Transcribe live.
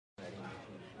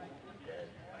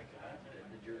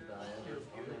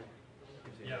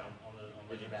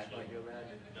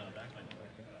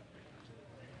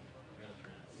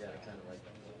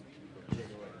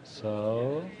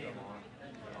So,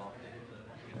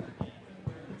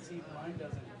 see, mine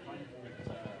doesn't. Mine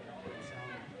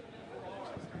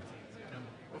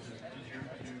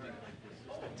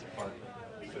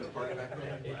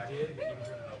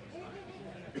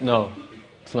no,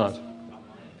 it's not.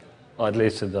 Or at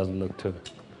least it doesn't look too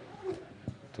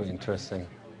interesting.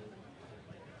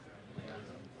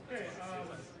 Okay,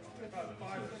 about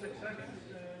 5 or 6 seconds,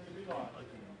 you'll be live.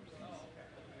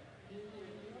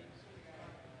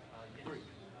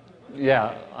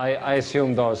 Yeah, I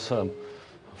assume those 5,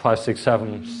 6,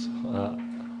 7s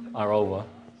are over.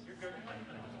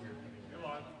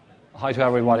 Hi to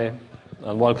everybody,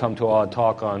 and welcome to our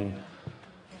talk on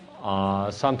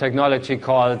some technology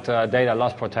called data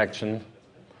loss protection.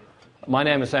 My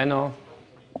name is Enno.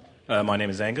 My name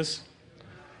is Angus.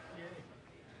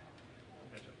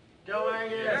 Go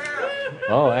Angus!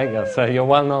 Oh, Angus, you're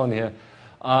well known here.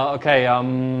 Okay,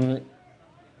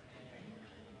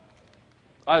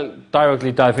 I'll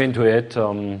directly dive into it.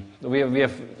 We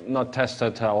have not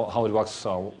tested how it works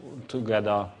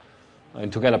together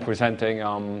presenting.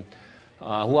 Who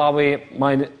are we?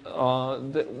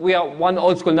 We are one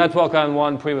old school networker and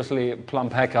one previously plumb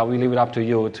hacker. We leave it up to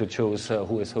you to choose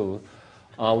who is who.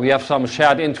 We have some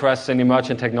shared interests in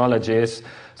emerging technologies.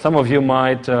 Some of you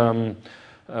might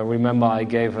remember I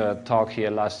gave a talk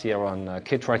here last year on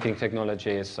kit tracking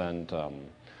technologies, and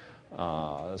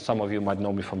some of you might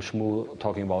know me from Shmoo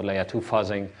talking about layer 2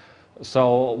 fuzzing.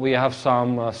 So we have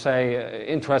some,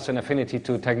 interest and affinity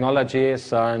to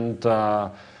technologies and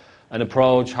an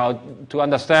approach how to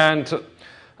understand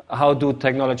how do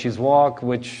technologies work,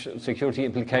 which security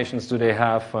implications do they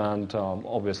have, and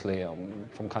obviously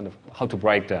from kind of how to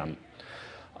break them.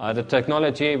 The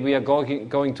technology we are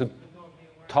going to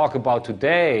talk about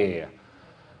today,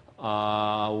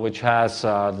 which has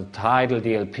the title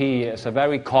DLP, is a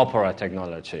very corporate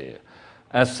technology.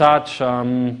 As such,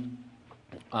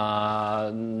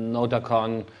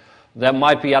 NOTACON, there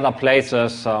might be other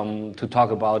places to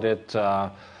talk about it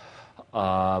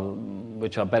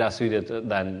which are better suited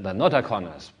than NOTACON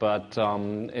is. But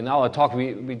in our talk,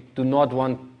 we do not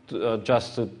want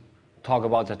just to talk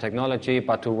about the technology,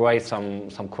 but to raise some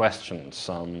questions.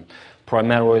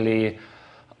 Primarily,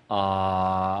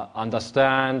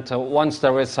 understand once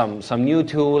there is some new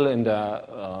tool in the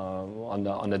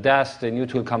on the desk, the new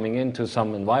tool coming into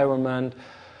some environment.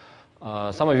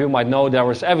 Some of you might know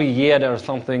every year there is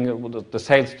something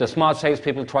the smart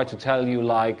salespeople try to tell you,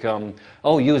 like,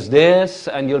 oh, use this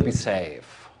and you'll be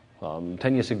safe. 10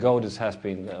 years ago this has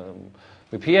been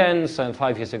VPNs, and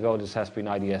 5 years ago this has been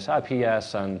IDS,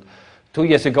 IPS, and 2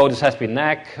 years ago this has been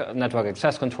NAC, Network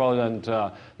Access Control, and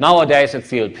nowadays it's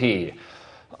DLP.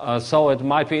 So it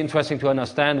might be interesting to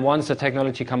understand once the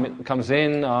technology comes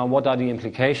in, what are the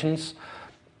implications,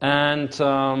 and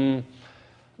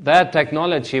that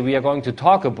technology we are going to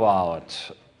talk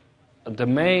about, the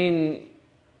main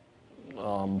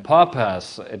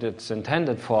purpose it's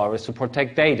intended for is to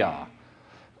protect data.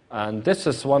 And this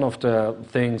is one of the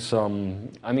things,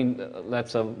 I mean,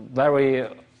 that's a very,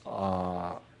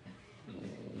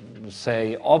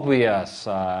 obvious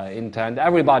intent.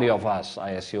 Everybody of us,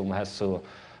 I assume, has to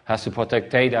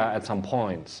protect data at some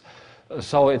points.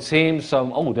 So it seems,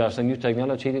 oh, there's a new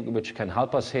technology which can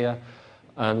help us here.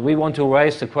 And we want to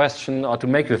raise the question, or to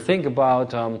make you think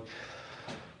about a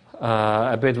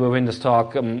bit within this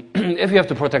talk, if you have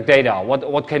to protect data,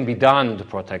 what can be done to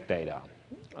protect data?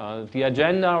 The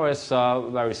agenda is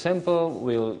very simple.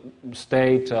 We'll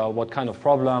state what kind of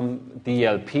problem,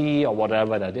 DLP or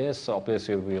whatever that is. So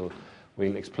obviously we'll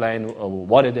explain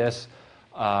what it is.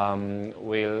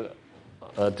 We'll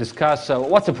discuss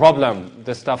what's the problem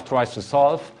this stuff tries to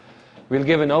solve. We'll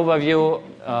give an overview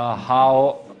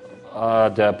how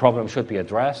the problem should be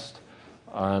addressed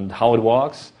and how it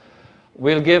works.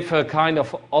 We'll give a kind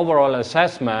of overall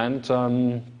assessment.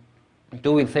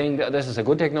 Do we think that this is a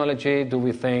good technology? Do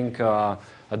we think,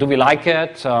 do we like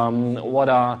it?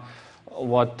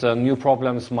 What new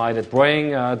problems might it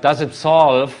bring? Does it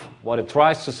solve what it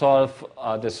tries to solve,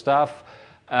 this stuff?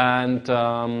 And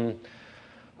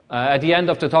at the end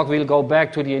of the talk, we'll go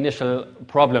back to the initial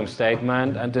problem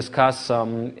statement and discuss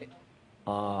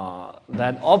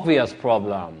that obvious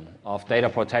problem of data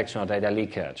protection or data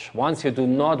leakage. Once you do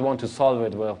not want to solve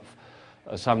it with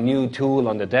some new tool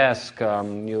on the desk,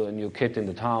 new kit in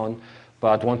the town,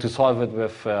 but want to solve it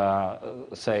with,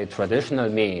 say, traditional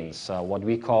means, what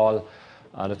we call,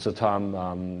 that's a term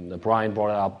Brian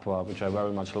brought up, which I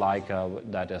very much like,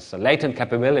 that is latent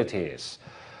capabilities.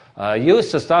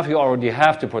 Use the stuff you already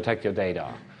have to protect your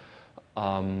data.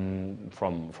 From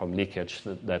leakage.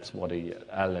 That's what the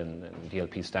L in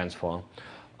DLP stands for.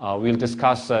 We'll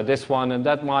discuss this one, and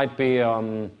that might be,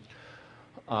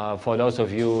 for those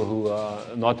of you who are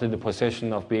not in the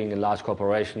position of being in large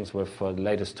corporations with the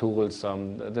latest tools,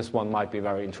 this one might be a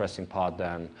very interesting part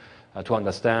then to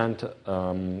understand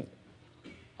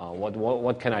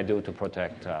what can I do to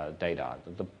protect data.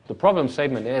 The problem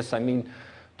statement is, I mean,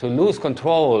 to lose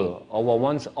control over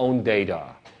one's own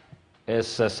data is,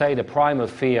 say, the primal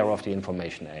fear of the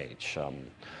information age.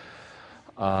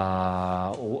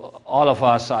 All of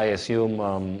us, I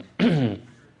assume,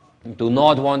 do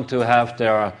not want to have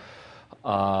their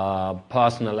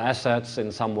personal assets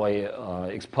in some way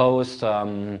exposed,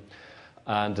 and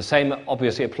the same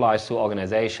obviously applies to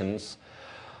organizations.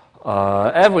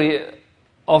 Every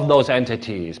of those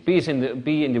entities, be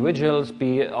individuals,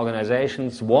 be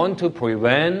organizations, want to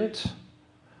prevent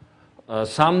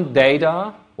some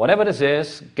data, whatever this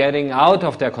is, getting out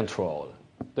of their control.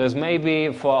 There's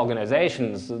maybe, for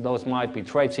organizations, those might be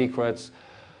trade secrets,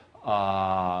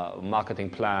 marketing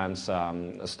plans,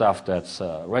 stuff that's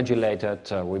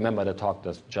regulated. Remember the talk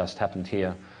that just happened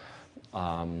here.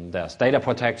 There's data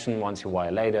protection. Once you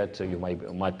violate it, you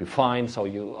might be fined. So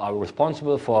you are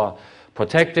responsible for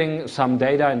protecting some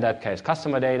data, in that case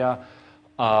customer data.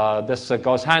 This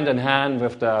goes hand in hand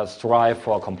with the strive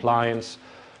for compliance.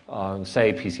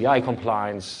 Say PCI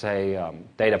compliance, say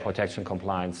data protection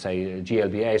compliance, say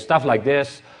GLBA, stuff like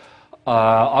this.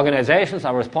 Organizations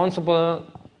are responsible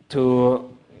to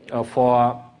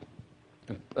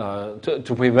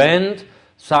prevent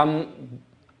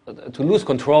to lose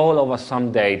control over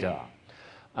some data,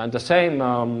 and the same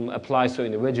applies to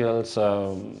individuals.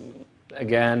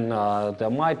 Again, there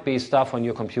might be stuff on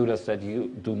your computers that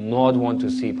you do not want to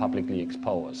see publicly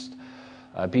exposed.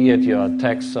 Be it your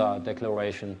tax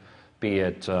declaration, be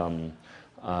it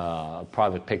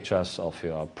private pictures of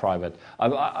your private.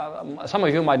 Some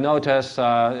of you might notice,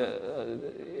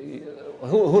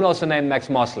 who knows the name Max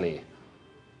Mosley?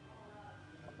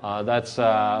 That's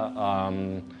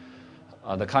the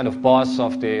kind of boss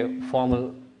of the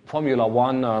Formula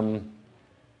One.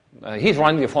 He's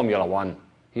running the Formula One.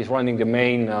 He's running the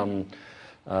main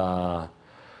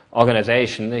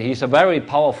organization. He's a very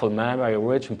powerful man, very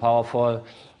rich and powerful,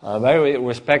 very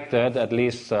respected, at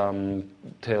least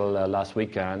till last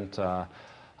weekend.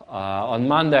 On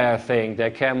Monday, I think, there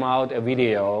came out a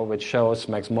video which shows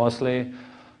Max Mosley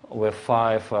with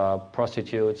 5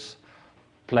 prostitutes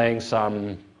playing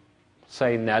some,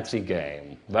 say, Nazi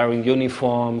game, wearing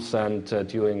uniforms and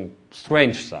doing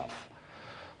strange stuff.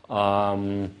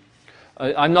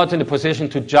 I'm not in a position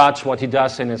to judge what he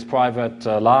does in his private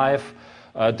life.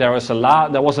 There was a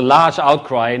large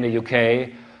outcry in the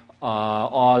UK.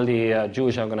 All the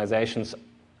Jewish organizations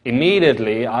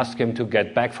immediately asked him to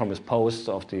get back from his post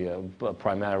of the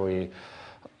primary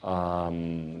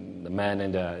the man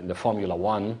in the Formula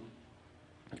One.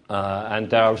 And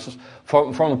there's,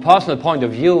 from a personal point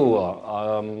of view,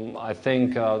 I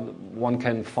think one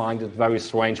can find it very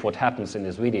strange what happens in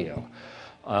this video.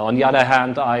 On the other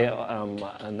hand, I am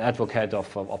an advocate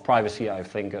of privacy. I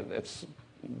think it's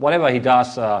whatever he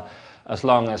does, as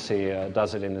long as he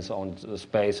does it in his own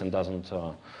space and doesn't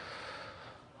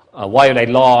violate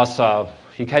laws,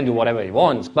 he can do whatever he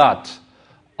wants. But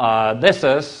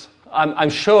I'm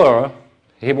sure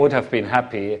he would have been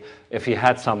happy if he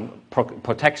had some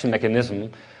protection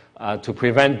mechanism to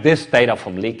prevent this data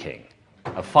from leaking.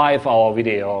 A 5-hour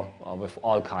video with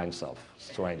all kinds of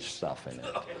strange stuff in it.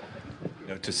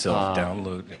 To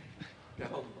self-download.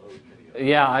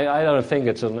 Yeah, I don't think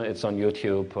it's on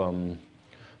YouTube,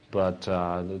 but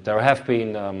there have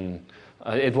been.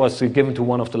 It was given to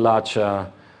one of the large, how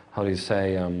do you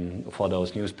say, for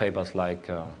those newspapers like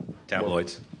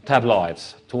Tabloids.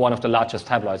 Tabloids, to one of the largest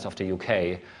tabloids of the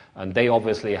UK, and they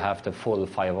obviously have the full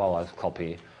 5-hour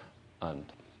copy. And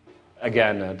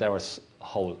again, there was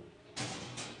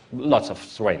lots of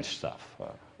strange stuff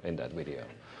in that video.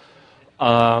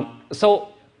 So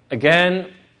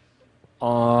again,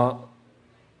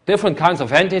 different kinds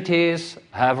of entities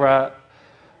have a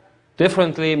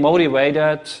differently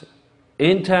motivated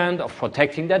intent of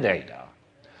protecting their data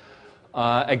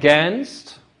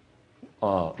against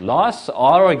loss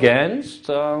or against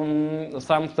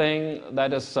something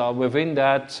that is within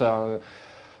that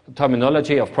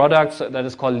terminology of products that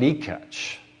is called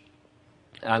leakage.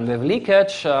 And with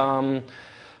leakage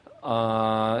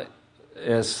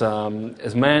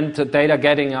is meant data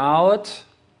getting out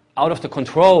of the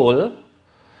control,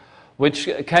 which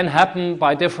can happen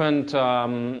by different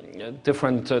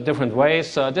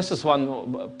ways. This is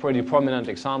one pretty prominent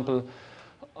example.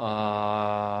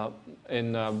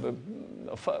 In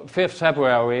 5th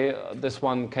February, this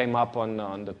one came up on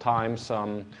the Times.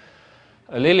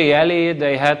 Lily Ellie,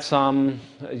 they had some,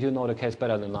 you know the case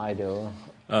better than I do.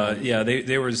 Yeah,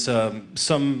 there was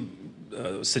some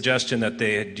suggestion that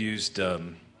they had used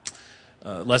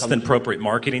less than appropriate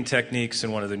marketing techniques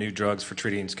in one of the new drugs for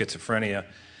treating schizophrenia.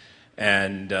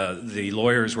 And the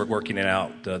lawyers were working it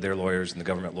out, their lawyers and the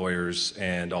government lawyers,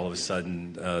 and all of a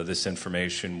sudden this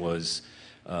information was,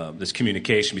 this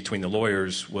communication between the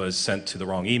lawyers was sent to the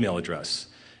wrong email address,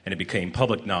 and it became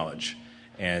public knowledge.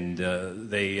 And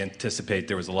they anticipate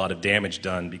there was a lot of damage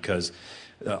done because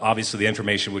obviously the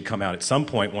information would come out at some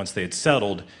point once they had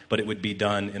settled, but it would be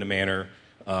done in a manner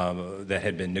that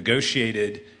had been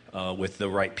negotiated with the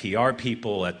right PR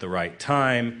people at the right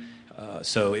time.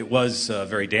 So it was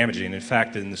very damaging. In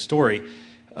fact, in the story,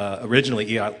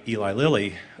 originally Eli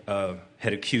Lilly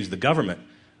had accused the government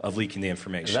of leaking the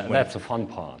information. That's the fun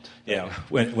part. Yeah,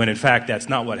 when in fact that's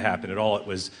not what happened at all. It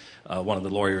was one of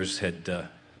the lawyers had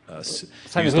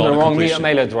sent to the wrong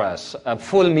email address. A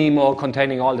full memo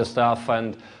containing all the stuff,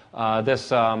 and this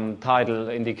title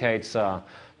indicates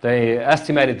they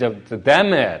estimated the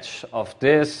damage of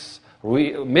this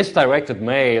misdirected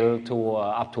mail to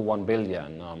up to 1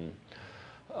 billion.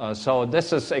 So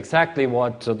this is exactly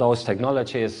what those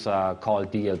technologies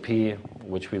called DLP,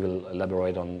 which we will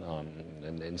elaborate on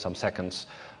in some seconds,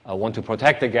 want to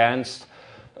protect against.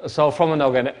 So from an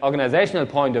organizational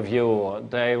point of view,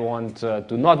 they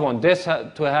do not want this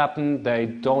to happen. They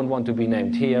don't want to be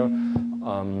named here,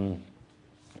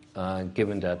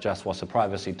 given that just was a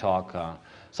privacy talk.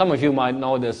 Some of you might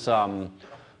know this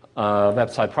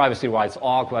website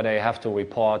privacyrights.org, where they have to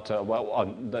report,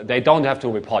 they don't have to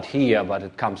report here, but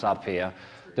it comes up here.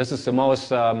 This is the most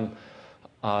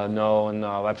known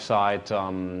website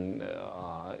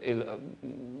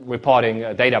reporting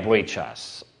data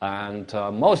breaches. And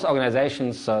most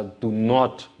organizations do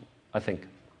not, I think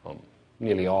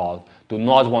nearly all, do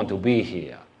not want to be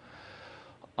here.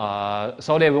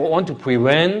 So they want to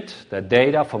prevent the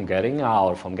data from getting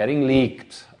out, from getting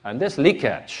leaked. And this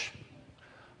leakage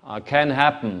can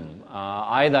happen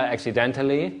either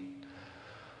accidentally.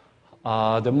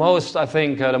 The most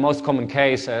common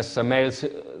case is mails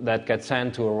that get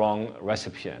sent to a wrong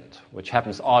recipient, which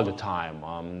happens all the time.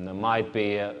 There might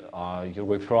be you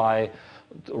reply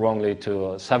wrongly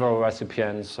to several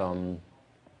recipients,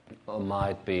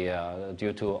 might be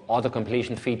due to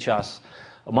auto-completion features,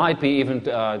 might be even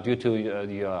due to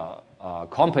your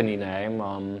company name.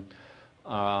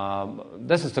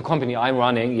 This is the company I'm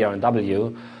running,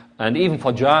 ERNW, and even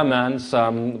for Germans,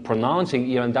 pronouncing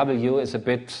ERNW is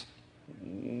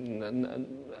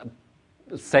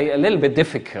a little bit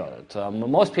difficult.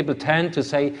 Most people tend to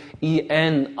say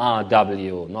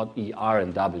ENRW, not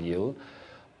ERNW,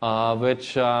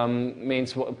 which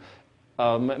means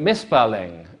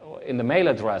misspelling in the mail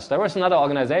address. There is another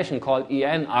organization called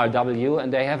ENRW,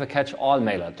 and they have a catch-all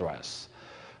mail address.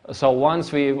 So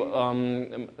once we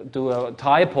do a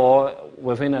typo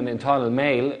within an internal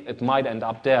mail, it might end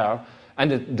up there,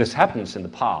 and this happens in the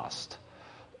past.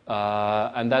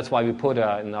 And that's why we put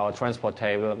in our transport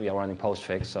table, we are running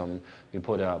postfix, we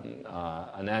put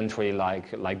an entry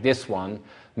like this one.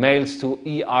 Mails to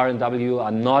ER&W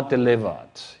are not delivered.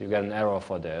 You get an error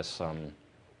for this,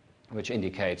 which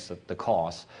indicates the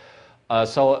cause.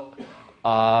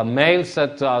 Mails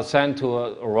that are sent to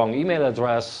a wrong email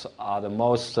address are the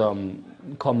most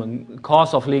common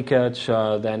cause of leakage.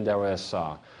 Then there is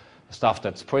stuff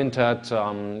that's printed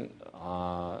to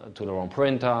the wrong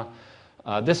printer.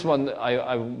 This one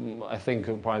I think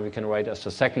probably we can rate as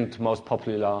the second most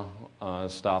popular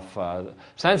stuff.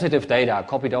 Sensitive data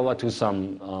copied over to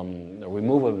some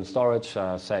removable storage,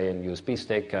 say in USB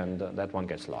stick, and that one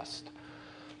gets lost.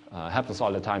 Happens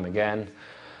all the time again.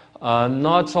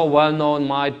 Not so well known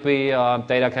might be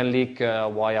data can leak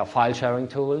via file sharing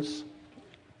tools.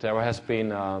 There has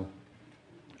been an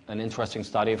interesting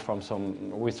study from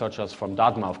some researchers from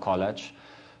Dartmouth College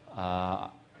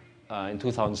in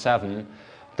 2007.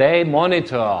 They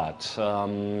monitored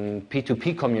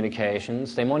P2P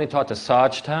communications. They monitored the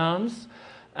search terms,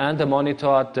 and they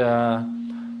monitored the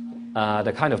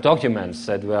kind of documents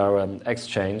that were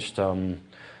exchanged.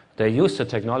 They used the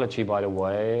technology, by the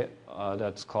way,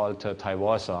 that's called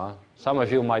Tywarsa. Some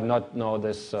of you might not know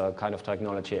this kind of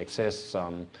technology exists.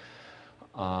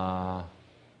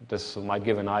 This might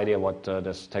give an idea what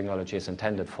this technology is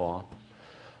intended for,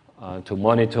 to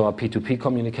monitor P2P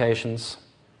communications,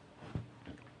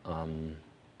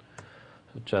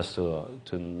 just to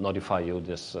notify you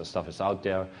this stuff is out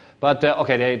there. But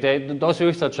those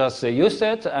researchers used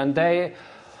it, and they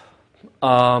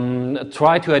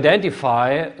try to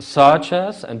identify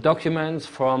searches and documents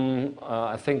from,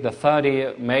 I think, the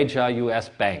 30 major US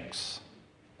banks.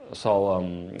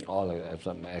 all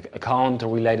some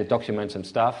account-related documents and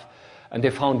stuff. And they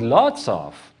found lots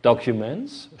of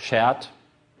documents shared,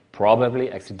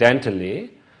 probably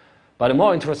accidentally. But the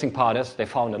more interesting part is they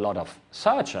found a lot of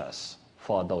searches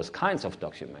for those kinds of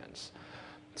documents.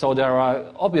 So there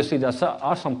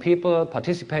are some people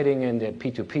participating in the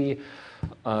P2P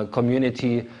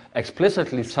community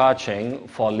explicitly searching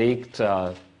for leaked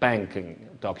banking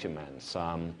documents.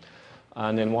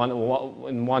 And in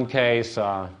one case,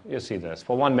 you see this.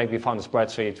 For one bank, we found a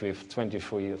spreadsheet with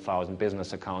 23,000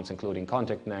 business accounts, including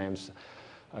contact names,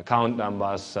 account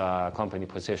numbers, company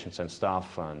positions, and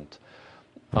stuff. And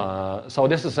so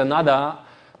this is another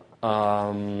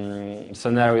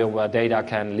scenario where data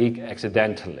can leak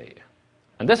accidentally.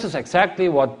 And this is exactly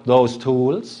what those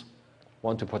tools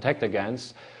want to protect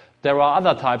against. There are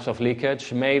other types of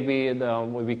leakage. Maybe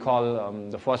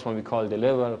the first one we call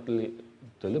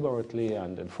deliberately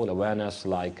and in full awareness,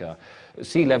 like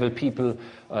C-level people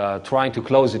trying to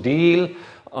close a deal.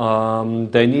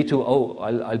 They need to,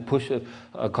 I'll push it,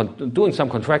 doing some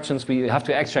contractions, we have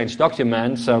to exchange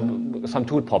documents. Some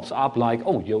tool pops up like,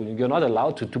 you're not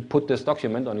allowed to put this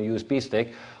document on a USB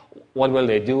stick. What will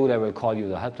they do? They will call you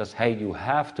the help desk. Hey, you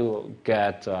have to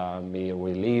get me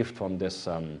relieved from this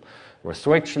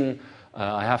restriction.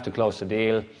 I have to close the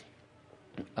deal.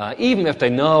 Even if they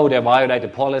know they violate the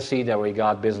policy, they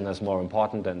regard business more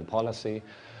important than policy.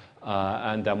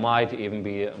 And there might even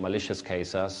be malicious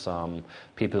cases,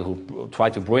 people who try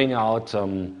to bring out,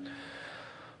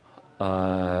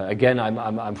 again,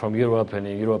 I'm from Europe, and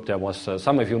in Europe there was,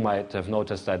 some of you might have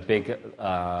noticed that big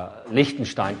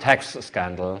Liechtenstein tax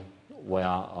scandal, where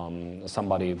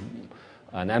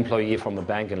an employee from a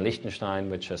bank in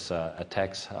Liechtenstein, which is a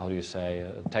tax, how do you say?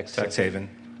 Tax haven.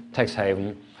 Tax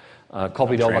haven.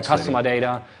 Copied over customer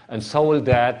data and sold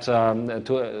that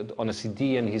on a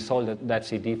CD, and he sold that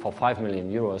CD for 5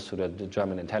 million euros to the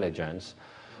German intelligence.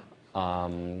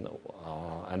 And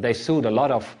they sued a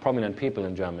lot of prominent people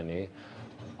in Germany.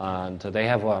 And they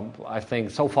have, I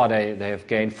think, so far they have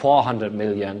gained 400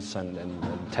 millions in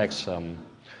tax,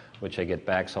 which they get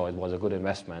back, so it was a good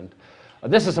investment.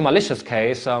 This is a malicious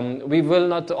case. We will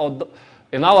not...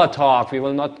 In our talk, we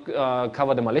will not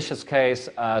cover the malicious case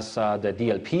as the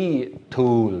DLP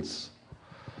tools.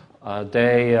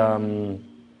 They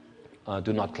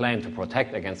do not claim to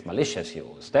protect against malicious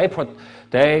use. They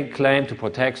claim to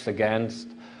protect against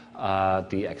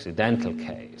the accidental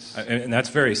case. And that's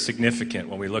very significant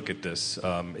when we look at this.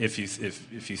 If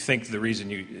you think the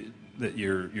reason that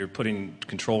you're putting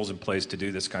controls in place to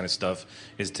do this kind of stuff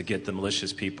is to get the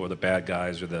malicious people or the bad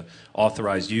guys or the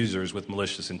authorized users with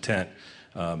malicious intent,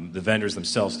 the vendors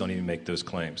themselves don't even make those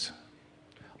claims.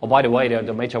 Oh, by the way,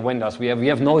 the major vendors, we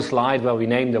have no slide where we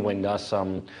name the vendors,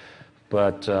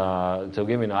 but to give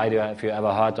you an idea, if you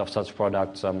ever heard of such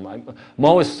products,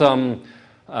 most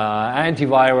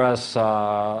antivirus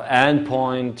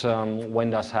endpoint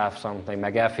vendors have something.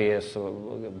 McAfee is a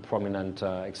prominent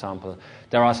example.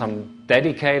 There are some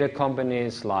dedicated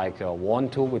companies like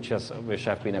One2, which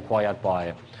have been acquired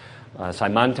by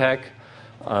Symantec.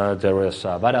 There is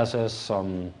Vadasys.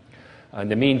 In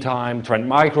the meantime, Trend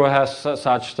Micro has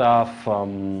such stuff.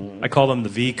 I call them the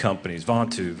V companies,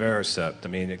 Vontu, Vericept. I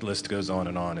mean, the list goes on.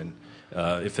 And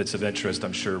if it's of interest,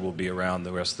 I'm sure we'll be around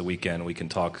the rest of the weekend. We can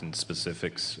talk in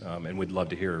specifics, and we'd love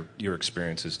to hear your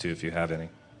experiences, too, if you have any.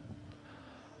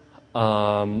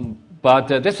 But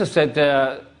this is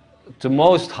the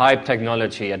most hyped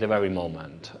technology at the very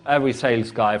moment. Every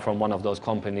sales guy from one of those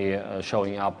companies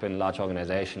showing up in large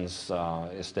organizations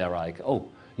is there like,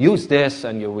 use this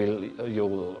and you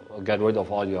will get rid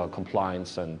of all your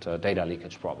compliance and data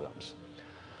leakage problems.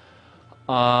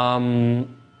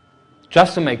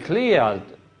 Just to make clear,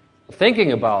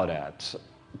 thinking about it,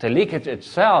 the leakage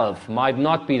itself might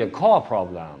not be the core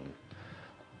problem,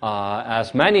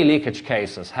 as many leakage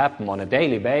cases happen on a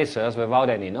daily basis without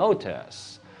any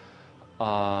notice.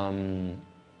 In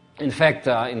fact,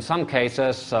 in some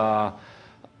cases,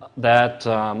 that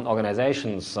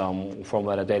organizations from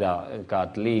where the data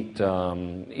got leaked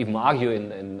even argue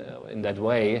in that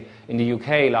way. In the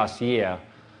UK last year,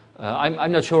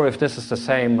 I'm not sure if this is the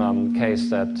same case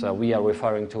that we are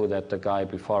referring to, that the guy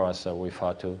before us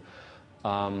referred to.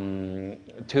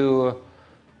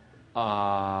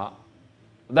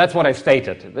 That's what I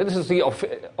stated. This is the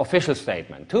official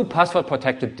statement. 2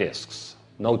 password-protected disks.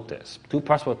 Note this, 2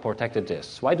 password-protected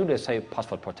disks. Why do they say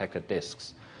password-protected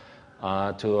disks?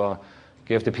 To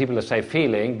give the people a safe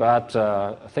feeling, but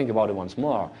think about it once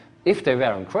more. If they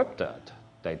were encrypted,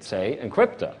 they'd say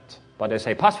encrypted, but they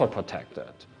say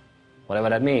password-protected, whatever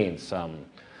that means.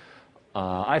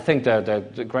 I think that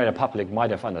the greater public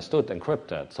might have understood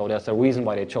encrypted, so there's a reason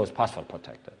why they chose password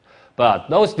protected. But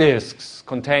those disks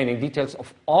containing details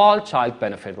of all child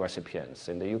benefit recipients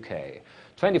in the UK,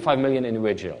 25 million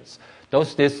individuals,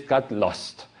 those disks got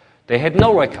lost. They had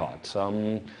no records.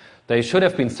 They should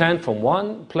have been sent from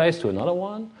one place to another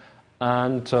one,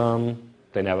 and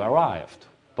they never arrived.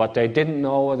 But they didn't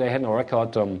know, they had no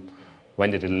record.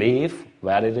 When did it leave?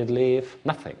 Where did it leave?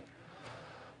 Nothing.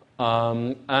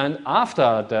 And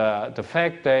after the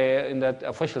fact, in that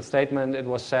official statement, it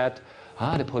was said,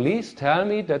 the police tell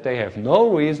me that they have no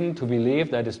reason to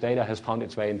believe that this data has found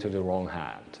its way into the wrong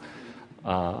hand.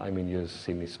 I mean, you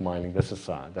see me smiling. This is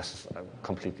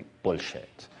completely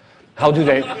bullshit. How do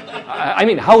they? I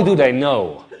mean, how do they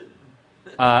know?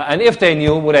 And if they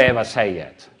knew, would they ever say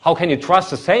it? How can you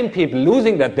trust the same people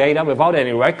losing that data without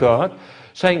any record,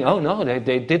 saying, "Oh no,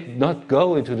 they did not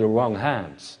go into the wrong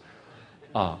hands"?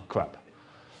 Crap.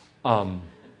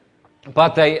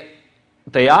 But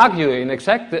they argue in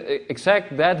exact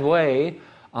that way.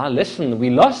 Listen, we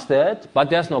lost it, but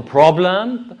there's no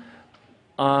problem.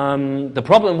 The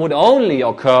problem would only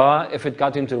occur if it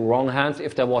got into the wrong hands,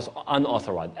 if there was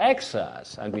unauthorized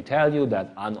access. And we tell you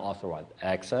that unauthorized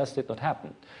access did not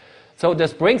happen. So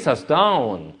this brings us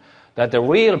down that the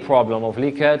real problem of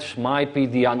leakage might be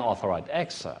the unauthorized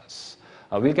access.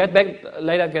 We'll get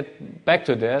back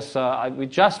to this. We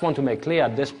just want to make clear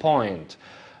at this point,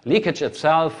 leakage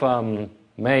itself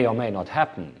may or may not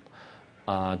happen.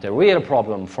 The real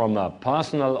problem from a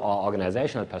personal or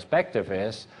organizational perspective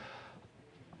is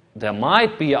there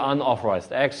might be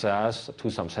unauthorized access to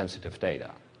some sensitive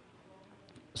data.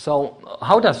 So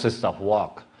how does this stuff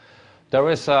work? There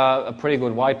is a pretty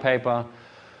good white paper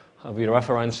we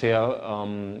reference here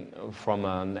from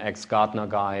an ex-Gartner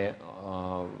guy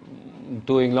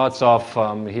doing lots of,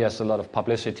 he has a lot of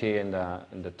publicity in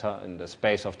the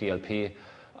space of DLP.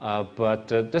 But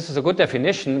this is a good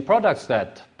definition. Products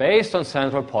that, based on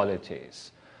central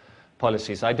policies,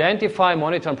 identify,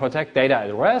 monitor, and protect data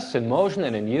at rest, in motion,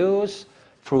 and in use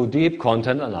through deep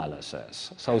content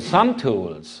analysis. So some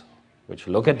tools which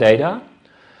look at data,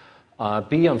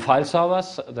 be on file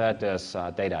servers, that is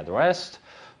data at rest,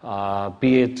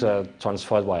 be it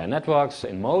transferred via networks,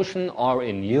 in motion, or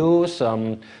in use,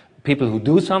 people who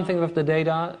do something with the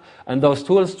data, and those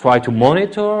tools try to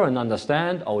monitor and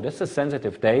understand, oh, this is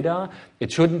sensitive data,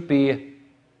 it shouldn't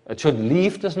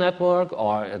leave this network,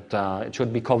 or it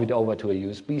should be copied over to a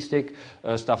USB stick,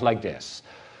 stuff like this.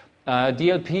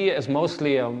 DLP is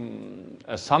mostly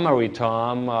a summary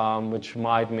term, which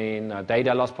might mean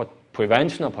data loss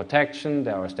prevention or protection.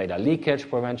 There is data leakage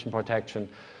prevention, protection.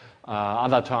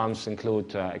 Other terms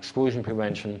include exclusion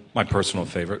prevention. My personal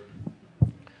favorite.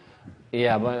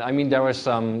 Yeah, but I mean there is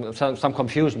some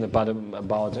confusion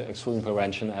about exclusion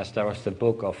prevention, as there is the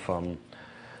book of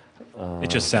it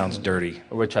just sounds dirty.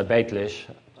 Richard Baitlish,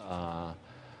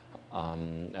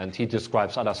 and he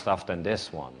describes other stuff than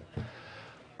this one.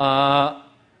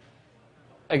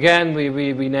 Again,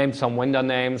 we named some vendor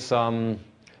names.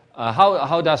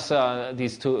 How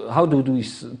do these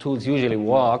tools usually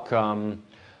work?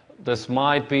 This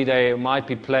they might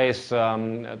be placed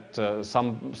at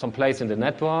some place in the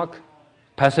network,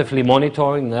 passively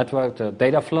monitoring the network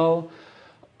data flow.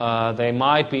 They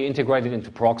might be integrated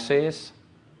into proxies.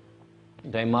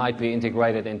 They might be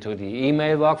integrated into the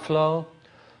email workflow,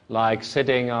 like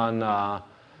sitting on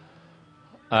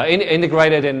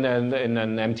integrated in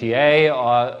an MTA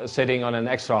or sitting on an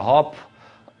extra hop.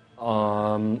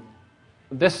 All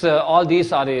these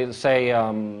are the, say,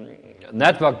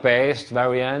 network-based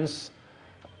variants,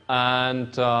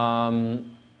 and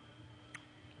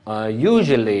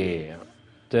usually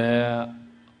the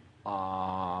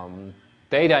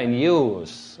data in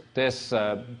use, this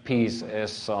piece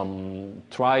is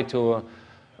try to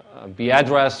be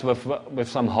addressed with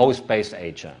some host-based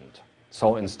agent.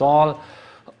 So install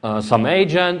some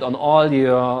agent on all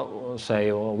your,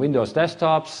 say, Windows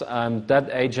desktops, and that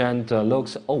agent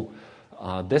looks,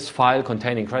 this file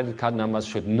containing credit card numbers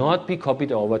should not be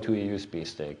copied over to a USB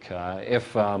stick.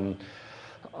 If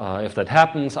that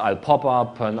happens, I'll pop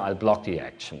up and I'll block the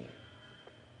action.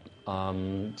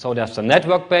 So there's the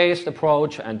network-based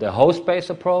approach and the host-based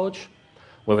approach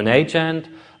with an agent,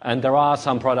 and there are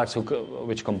some products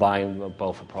which combine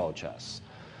both approaches.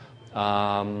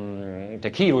 The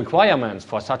key requirements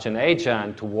for such an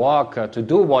agent to work, to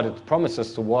do what it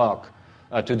promises to work,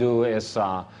 to do is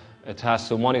it has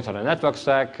to monitor the network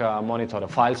stack, monitor the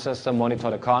file system,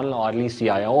 monitor the kernel, or at least the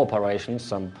I/O operations,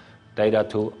 some data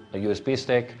to a USB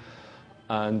stick,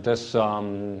 and this.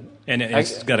 And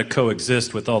it's got to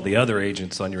coexist with all the other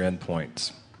agents on your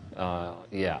endpoints.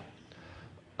 Yeah.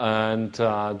 And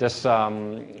this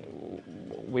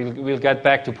we'll get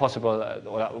back to possible.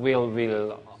 We'll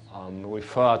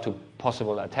refer to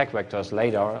possible attack vectors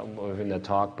later within the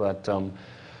talk. But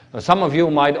some of you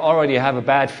might already have a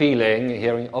bad feeling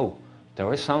hearing, oh,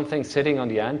 there is something sitting on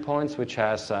the endpoints which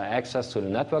has access to the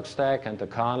network stack and the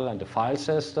kernel and the file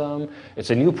system.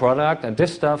 It's a new product, and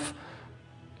this stuff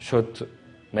should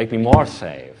make me more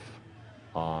safe.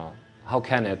 How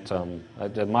can it?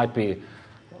 It might be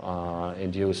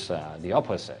induce the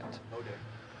opposite.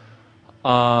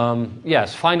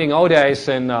 Yes, finding ODAs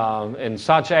in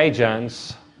such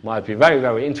agents might be very,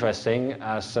 very interesting,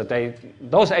 as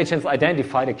those agents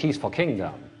identify the keys for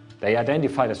kingdom. They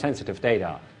identify the sensitive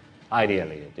data.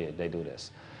 Ideally, they do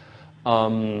this.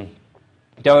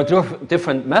 There are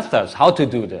different methods how to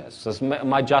do this. This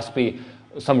might just be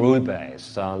some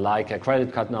rule-based, like a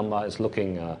credit card number is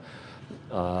looking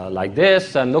like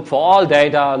this, and look for all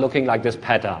data looking like this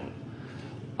pattern.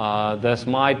 This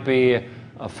might be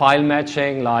a file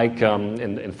matching, like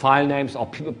in file names or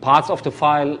parts of the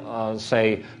file,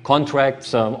 say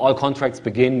contracts. All contracts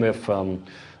begin with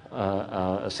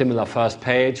a similar first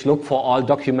page. Look for all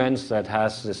documents that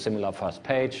has this similar first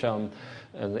page,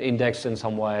 indexed in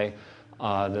some way.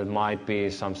 There might be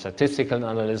some statistical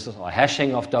analysis or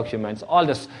hashing of documents. All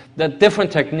this, the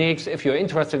different techniques. If you're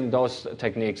interested in those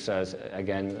techniques,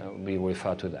 again, we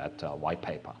refer to that white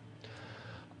paper.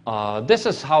 This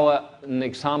is how an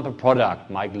example product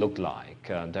might look like.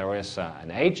 There is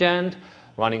an agent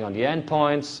running on the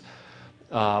endpoints,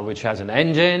 which has an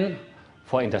engine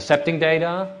for intercepting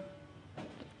data,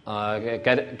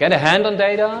 get a hand on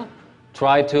data,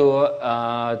 try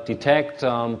to detect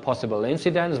possible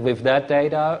incidents with that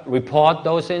data, report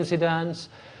those incidents,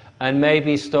 and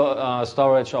maybe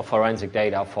storage of forensic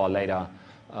data for later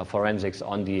forensics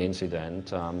on the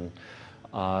incident.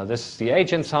 This is the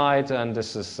agent side, and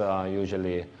this is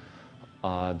usually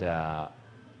the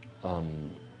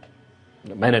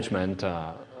management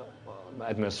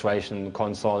administration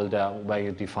console there, where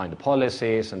you define the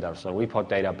policies, and there's a report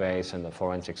database and the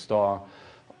forensic store.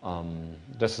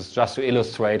 This is just to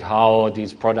illustrate how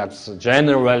these products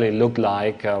generally look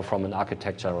like from an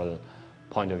architectural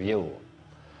point of view.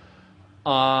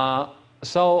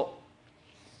 So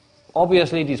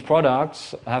obviously these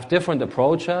products have different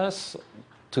approaches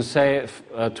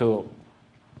to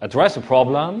address a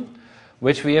problem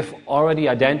which we have already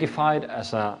identified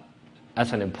as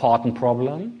an important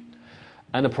problem,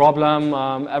 and a problem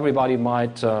everybody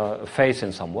might face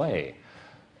in some way.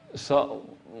 So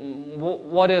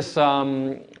what is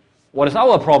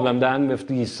our problem then with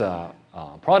these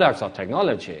products or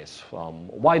technologies?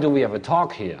 Why do we have a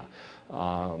talk here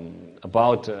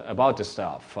about this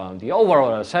stuff? The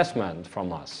overall assessment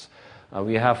from us.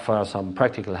 We have some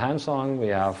practical hands-on. We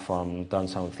have done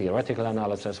some theoretical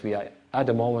analysis. We are at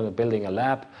the moment building a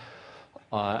lab,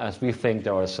 as we think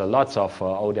there is lots of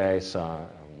ODAs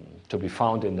to be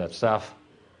found in that stuff.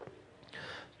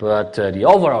 But the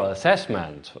overall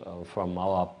assessment from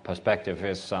our perspective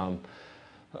is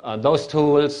those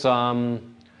tools do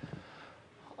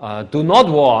not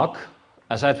work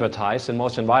as advertised in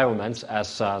most environments, as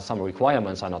some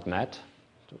requirements are not met.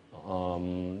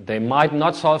 They might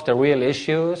not solve the real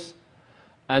issues,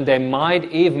 and they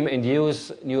might even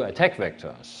induce new attack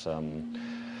vectors.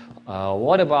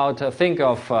 What about, think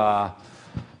of,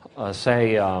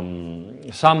 say,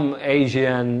 some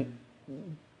Asian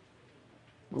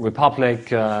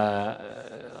republic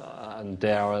and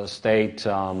their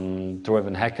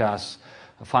state-driven hackers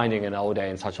finding an ODA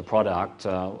in such a product,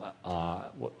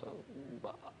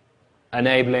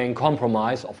 enabling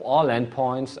compromise of all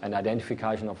endpoints and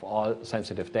identification of all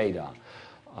sensitive data.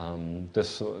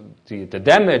 The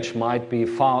damage might be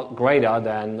far greater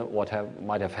than what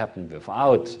might have happened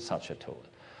without such a tool.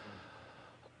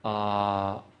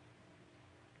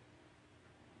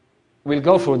 We'll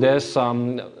go through this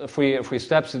three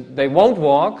steps. They won't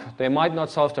work, they might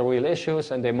not solve the real issues,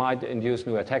 and they might induce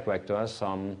new attack vectors.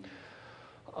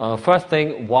 First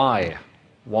thing, why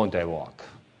won't they work?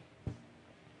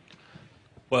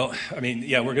 Well, I mean,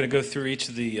 yeah, we're going to go through each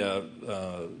of the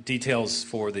details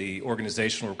for the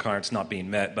organizational requirements not being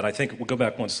met, but I think we'll go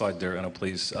back one slide there, Anna,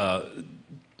 please.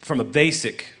 From a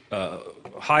basic,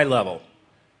 high level,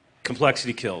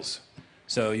 complexity kills.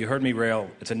 So you heard me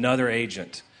rail, it's another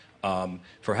agent.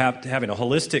 For having a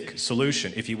holistic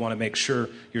solution, if you want to make sure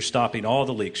you're stopping all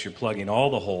the leaks, you're plugging all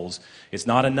the holes, it's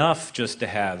not enough just to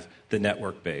have the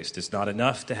network-based. It's not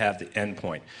enough to have the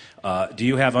endpoint. Do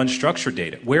you have unstructured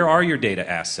data? Where are your data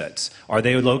assets? Are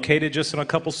they located just on a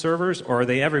couple servers, or are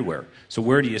they everywhere? So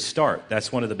where do you start?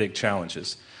 That's one of the big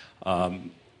challenges.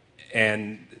 And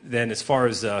then as far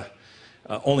as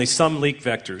only some leak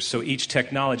vectors. So each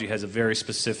technology has a very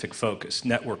specific focus,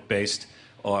 network-based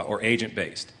or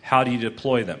agent-based. How do you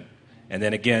deploy them? And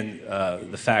then again,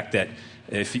 the fact that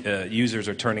if users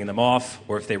are turning them off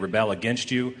or if they rebel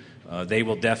against you, they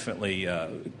will definitely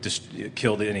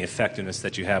kill any effectiveness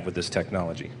that you have with this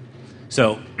technology.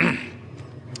 So,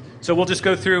 so we'll just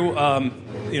go through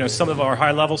some of our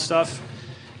high-level stuff.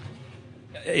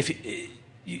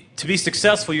 To be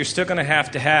successful, you're still going to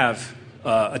have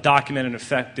a documented and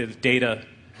effective data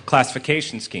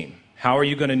classification scheme. How are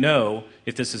you going to know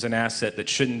if this is an asset that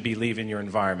shouldn't be leaving your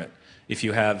environment? If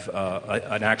you have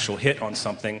an actual hit on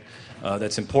something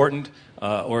that's important,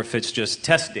 or if it's just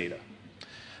test data.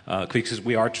 Because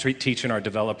we are teaching our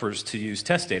developers to use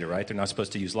test data, right? They're not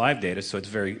supposed to use live data, so it's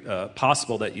very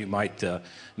possible that you might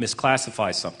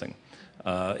misclassify something.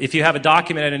 If you have a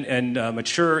documented and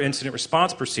mature incident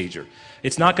response procedure,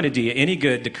 it's not going to do you any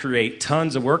good to create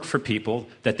tons of work for people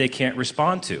that they can't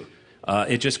respond to.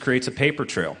 It just creates a paper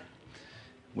trail,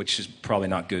 which is probably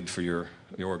not good for your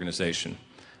organization.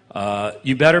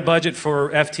 You better budget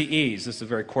for FTEs. This is a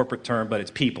very corporate term, but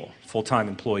it's people, full-time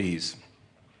employees,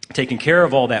 taking care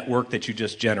of all that work that you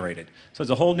just generated. So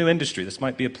it's a whole new industry. This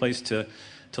might be a place to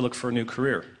look for a new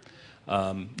career.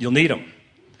 You'll need them.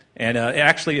 And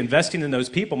actually investing in those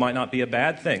people might not be a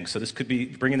bad thing. So this could be,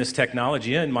 bringing this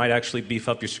technology in might actually beef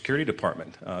up your security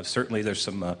department. Certainly there's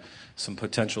some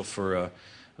potential for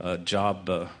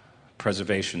job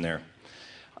preservation there.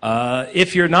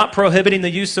 If you're not prohibiting the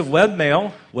use of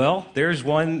webmail, well, there's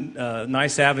one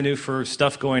nice avenue for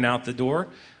stuff going out the door.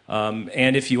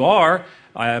 And if you are,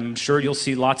 I'm sure you'll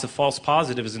see lots of false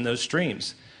positives in those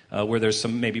streams, where there's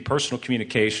some maybe personal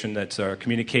communication that's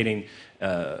communicating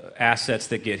assets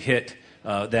that get hit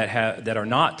that are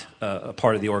not a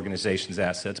part of the organization's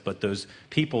assets, but those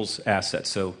people's assets,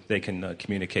 so they can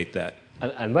communicate that.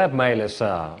 And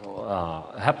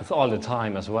webmail happens all the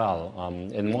time as well.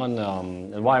 In one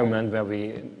environment where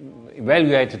we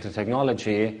evaluated the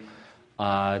technology,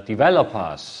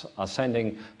 developers are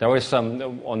sending. There was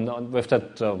some with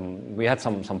that. We had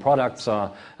some products,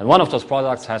 and one of those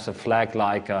products has a flag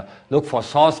like "Look for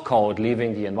source code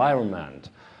leaving the environment."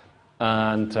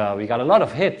 And we got a lot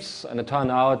of hits, and it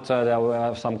turned out there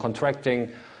were some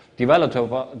contracting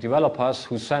developers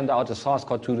who send out the source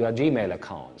code to their Gmail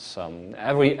accounts.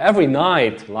 Every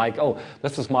night, like, oh,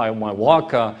 this is my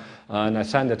work, and I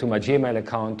send it to my Gmail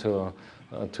account to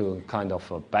kind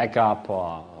of back up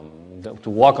or to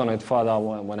work on it further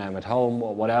when I'm at home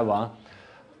or whatever.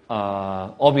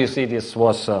 Obviously, this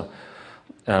was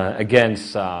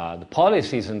against the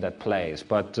policies in that place,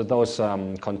 but those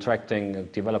contracting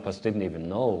developers didn't even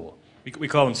know. We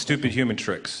call them stupid human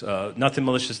tricks. Nothing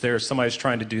malicious there. Somebody's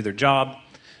trying to do their job.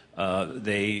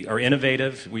 They are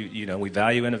innovative. We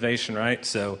value innovation, right?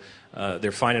 So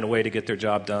they're finding a way to get their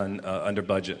job done under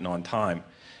budget and on time.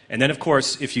 And then, of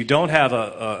course, if you don't have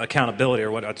accountability,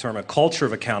 or what I term a culture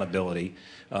of accountability,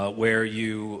 where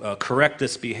you correct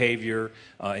this behavior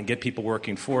and get people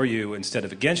working for you instead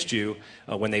of against you,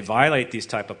 when they violate these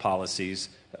type of policies,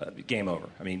 game over.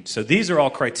 I mean, so these are all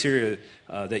criteria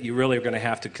that you really are going to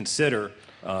have to consider,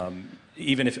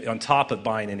 even if on top of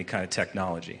buying any kind of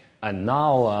technology. And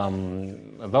now,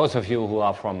 those of you who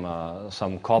are from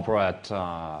some corporate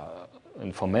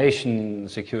information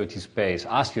security space,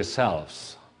 ask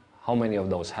yourselves, how many of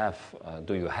those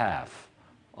do you have?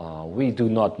 We do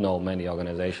not know many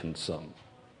organizations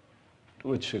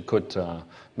which could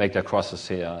make their crosses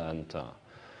here.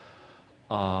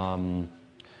 And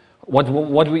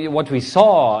what we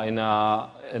saw in the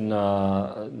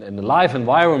live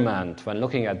environment when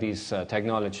looking at these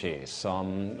technologies,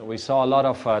 we saw a lot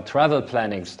of travel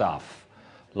planning stuff,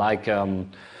 like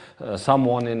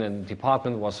someone in a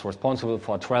department was responsible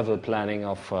for travel planning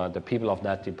of the people of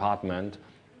that department,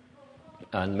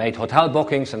 and made hotel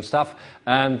bookings and stuff,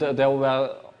 and there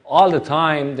were all the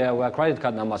time there were credit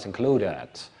card numbers included,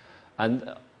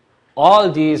 and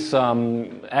all these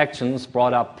actions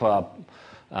brought up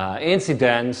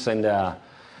incidents and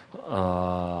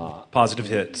positive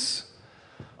hits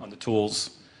on the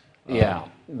tools. Yeah,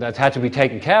 that had to be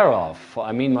taken care of.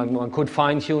 I mean, one could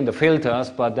fine-tune the filters,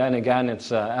 but then again,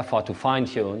 it's effort to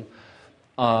fine-tune.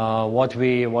 What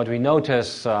we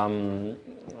noticed.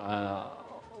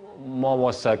 More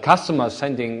was customers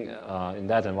sending in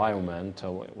that environment,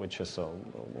 which is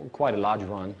quite a large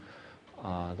one,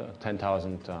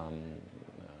 10,000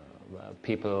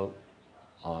 people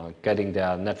getting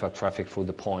their network traffic through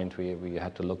the point we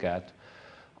had to look at.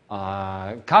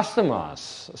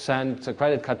 Customers send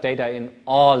credit card data in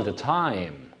all the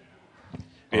time.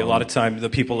 A lot of time, the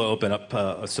people will open up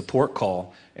a support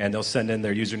call, and they'll send in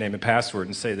their username and password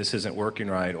and say, this isn't working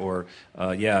right, or,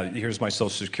 yeah, here's my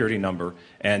social security number.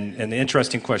 And the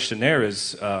interesting question there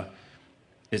is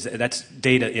that's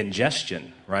data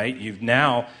ingestion, right? You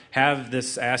now have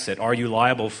this asset. Are you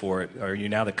liable for it? Are you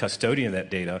now the custodian of that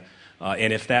data?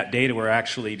 And if that data were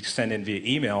actually sent in via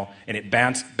email and it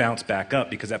bounced back up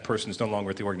because that person is no longer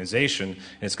with the organization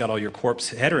and it's got all your corpse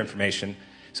header information.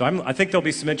 So I think there'll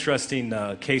be some interesting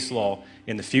case law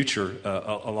in the future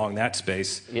along that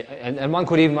space. Yeah, and one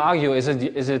could even argue, is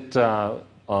it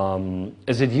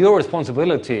your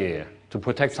responsibility to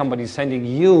protect somebody sending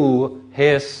you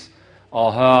his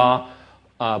or her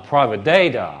private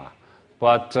data?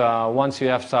 But once you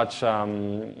have such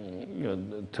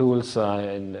tools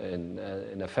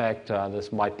in effect,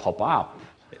 this might pop up.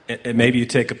 And maybe you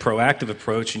take a proactive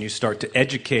approach and you start to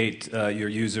educate your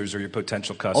users or your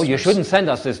potential customers. Oh, you shouldn't send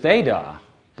us this data.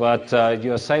 But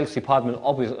your sales department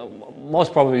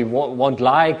most probably won't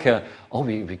like,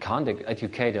 we can't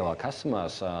educate our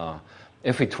customers.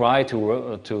 If we try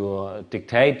to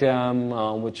dictate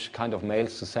them which kind of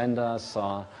mails to send us,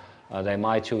 they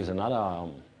might choose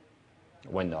another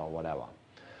window, whatever.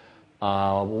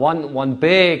 One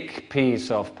big piece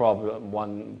of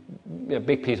problems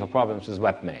is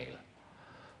webmail.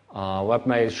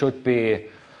 Webmail should be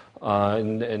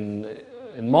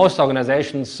in most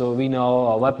organizations, so we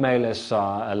know webmail is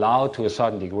allowed to a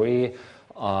certain degree,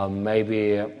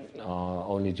 maybe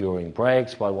only during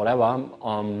breaks, but whatever.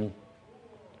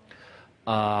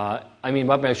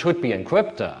 Webmail should be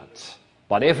encrypted,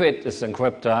 but if it is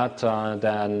encrypted,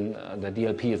 then the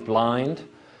DLP is blind.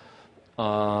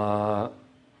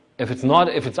 If it's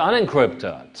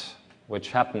unencrypted, which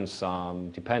happens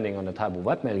depending on the type of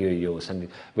webmail you use, and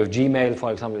with Gmail,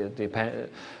 for example, it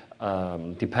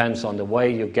depends on the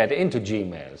way you get into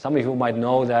Gmail. Some of you might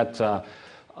know that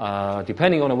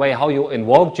depending on the way how you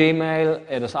invoke Gmail,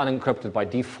 it is unencrypted by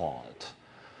default.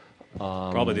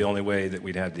 Probably the only way that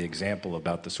we'd have the example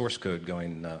about the source code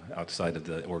going outside of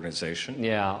the organization.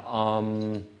 Yeah.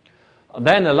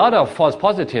 Then a lot of false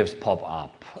positives pop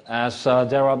up, as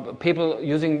there are people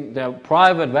using their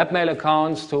private webmail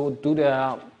accounts to do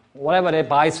whatever they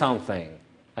buy something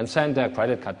and send their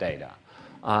credit card data.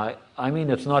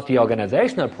 It's not the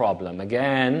organizational problem,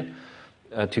 again,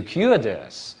 to cure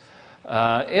this.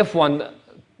 If one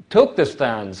took the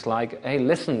stance like, hey,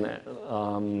 listen,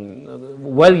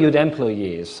 valued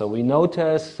employees, so we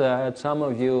noticed that some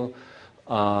of you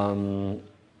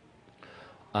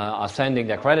are sending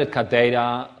their credit card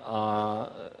data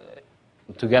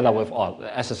together with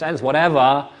SSNs,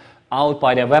 whatever, out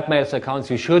by their webmail accounts.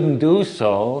 You shouldn't do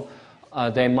so.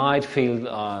 They might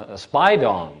feel spied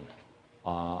on.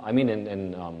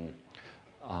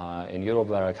 In Europe,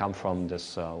 where I come from,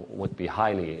 this would be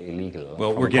highly illegal.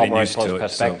 Well, we're getting used to it,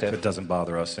 so it doesn't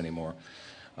bother us anymore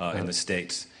in the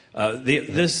States.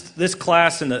 This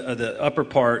class in the upper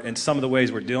part, and some of the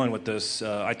ways we're dealing with this,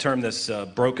 I term this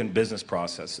broken business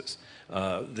processes.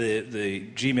 The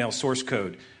Gmail source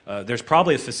code, there's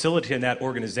probably a facility in that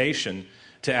organization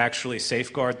to actually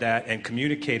safeguard that and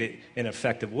communicate it in an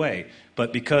effective way.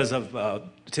 But because of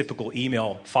typical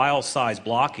email file size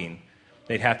blocking,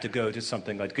 they'd have to go to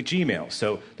something like a Gmail.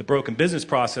 So the broken business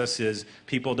process is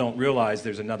people don't realize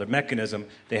there's another mechanism.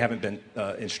 They haven't been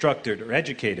instructed or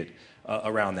educated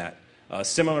around that.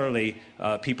 Similarly,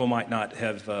 people might not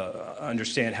have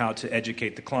understand how to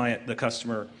educate the client, the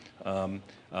customer,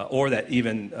 or that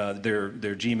even their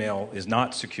Gmail is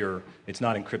not secure. It's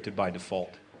not encrypted by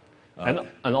default.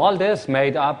 And all this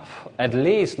made up at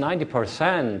least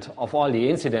 90% of all the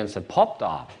incidents that popped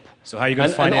up. So how are you going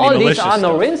to find any malicious malicious stuff? And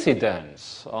all these are no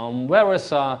incidents.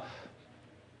 Whereas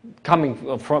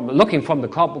looking from the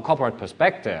corporate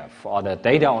perspective or the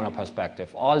data owner perspective,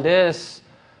 all this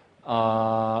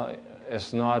might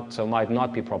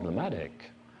not be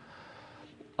problematic.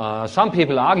 Some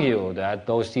people argue that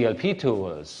those DLP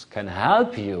tools can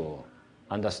help you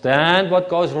understand what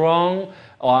goes wrong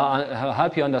or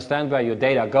help you understand where your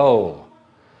data go.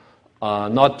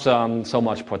 Not so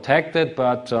much protected,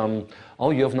 but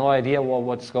you have no idea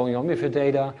what's going on with your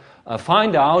data.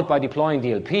 Find out by deploying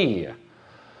DLP.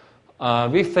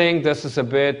 We think this is a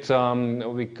bit,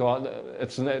 we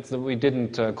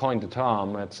didn't coin the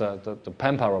term, it's the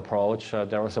PEMPA approach.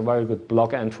 There is a very good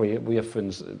blog entry we have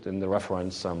in the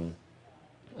reference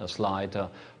slide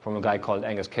from a guy called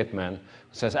Angus Kidman,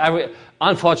 who says,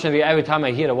 unfortunately, every time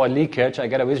I hear the word leakage, I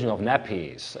get a vision of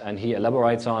nappies. And he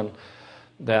elaborates on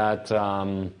that,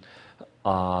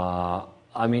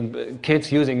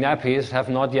 kids using nappies have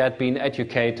not yet been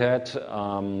educated,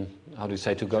 trained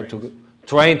to go to the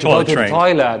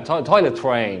toilet, toilet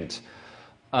trained.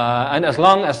 And as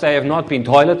long as they have not been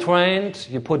toilet trained,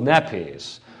 you put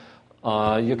nappies.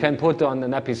 You can put on the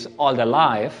nappies all their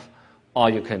life, or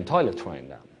you can toilet train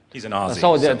them. He's an Aussie,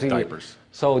 So so the diapers.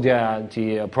 So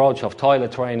the approach of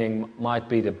toilet training might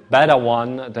be the better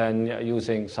one than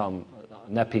using some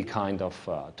nappy kind of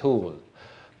tool.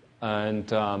 And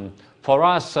for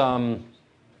us,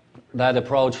 that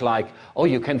approach, like, oh,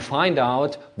 you can find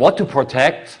out what to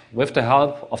protect with the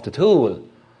help of the tool,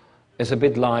 is a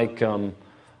bit like, oh,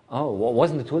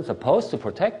 wasn't the tool supposed to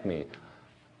protect me?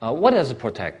 What does it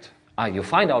protect? You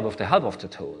find out with the help of the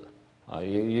tool.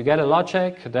 You get a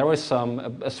logic. There is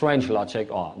a strange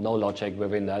logic, or no logic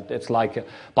within that. It's like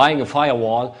buying a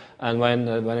firewall, and when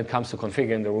it comes to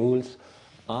configuring the rules,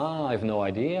 I have no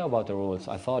idea about the rules.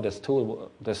 I thought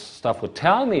this stuff would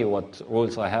tell me what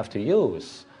rules I have to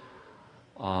use.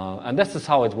 And this is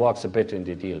how it works a bit in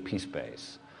the DLP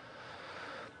space.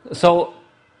 So,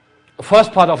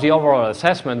 first part of the overall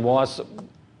assessment was,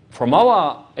 from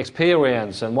our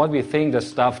experience and what we think the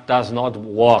stuff does not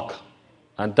work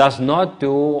and does not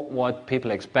do what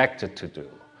people expect it to do.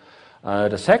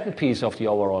 The second piece of the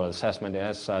overall assessment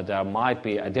is there might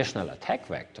be additional attack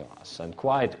vectors, and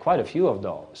quite a few of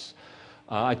those.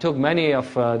 I took many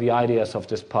of the ideas of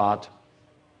this part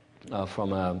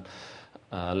from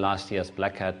last year's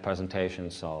Black Hat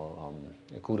presentation, so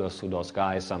kudos to those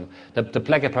guys. The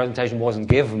Black Hat presentation wasn't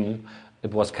given,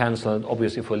 it was cancelled,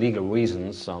 obviously for legal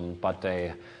reasons, but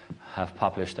they have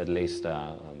published at least,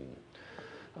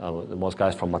 most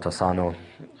guys from Matasano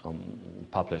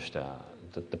published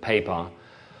the paper.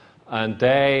 And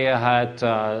they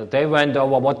went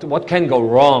over what can go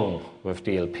wrong with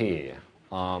DLP.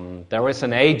 There is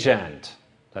an agent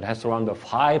that has to run with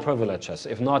high privileges.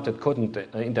 If not, it couldn't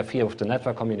interfere with the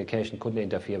network communication, couldn't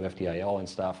interfere with the I/O and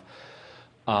stuff.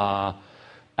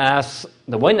 As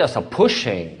the vendors are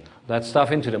pushing that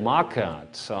stuff into the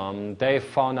market, they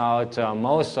found out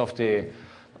most of the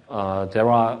there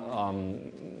are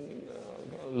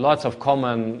lots of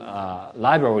common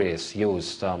libraries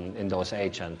used in those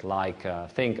agents, like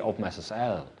think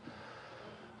OpenSSL.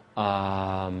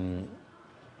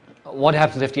 What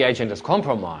happens if the agent is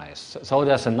compromised? So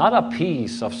there's another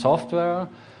piece of software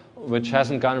which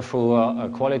hasn't gone through a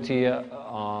quality,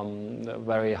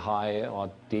 very high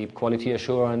or deep quality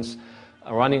assurance,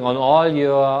 running on all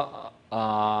your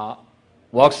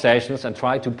workstations and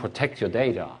try to protect your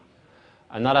data.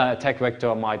 Another attack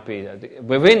vector might be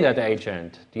within that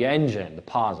agent, the engine, the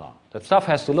parser. That stuff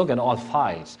has to look at all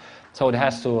files, so it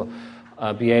has to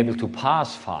be able to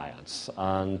parse files.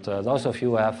 And those of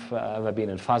you who have ever been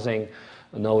in fuzzing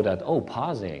know that, oh,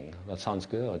 parsing, that sounds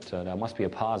good. There must be a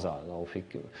parser.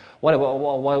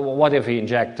 What if we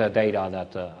inject data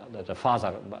that the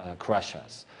parser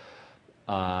crashes?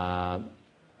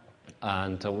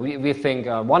 And we think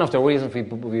one of the reasons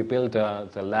we built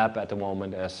the lab at the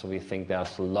moment is we think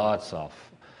there's lots of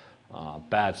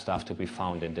bad stuff to be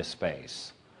found in this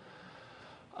space.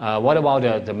 What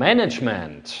about the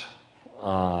management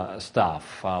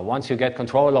stuff? Once you get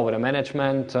control over the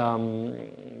management,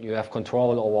 you have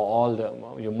control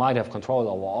over you might have control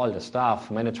over all the stuff.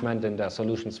 Management in the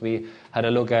solutions we had a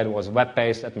look at was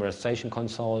web-based administration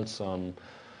consoles.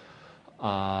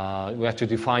 We have to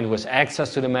define who has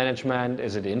access to the management.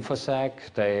 Is it InfoSec?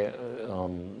 They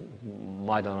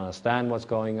might not understand what's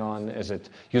going on. Is it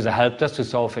user help desk to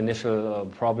solve initial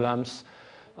problems?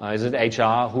 Is it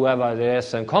HR? Whoever it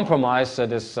is. And compromise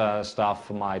this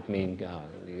stuff might mean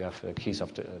you have the keys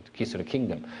to the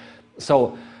kingdom.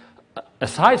 So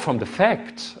aside from the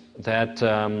fact that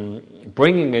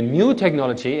bringing a new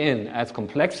technology in adds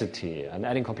complexity, and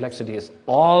adding complexity is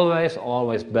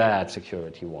always bad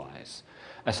security-wise.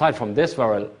 Aside from this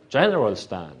very general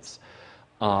stance,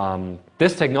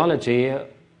 this technology,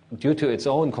 due to its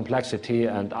own complexity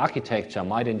and architecture,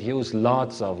 might induce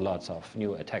lots of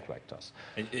new attack vectors.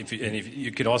 And if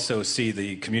you could also see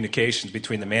the communications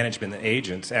between the management and the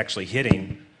agents actually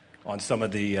hitting on some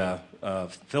of the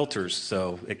filters,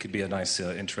 so it could be a nice,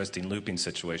 interesting looping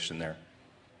situation there.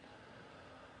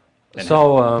 And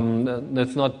so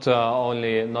it's not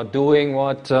only not doing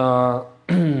what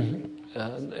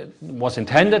it was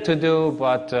intended to do,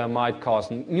 but might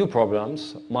cause new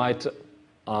problems, might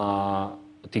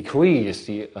decrease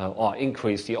or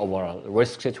increase the overall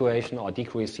risk situation, or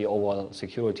decrease the overall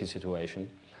security situation.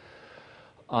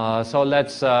 So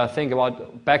let's think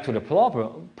about back to the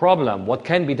problem. What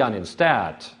can be done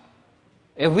instead?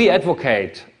 If we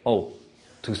advocate,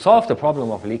 to solve the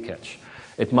problem of leakage,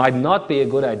 it might not be a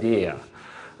good idea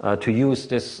to use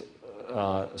this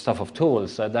stuff of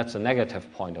tools. That's a negative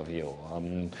point of view.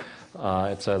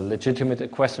 It's a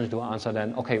legitimate question to answer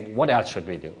then, okay, what else should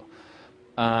we do?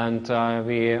 And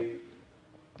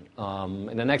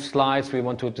in the next slides, we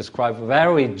want to describe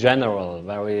very general,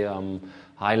 very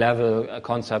high-level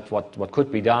concept what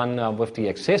could be done with the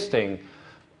existing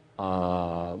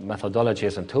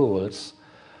methodologies and tools.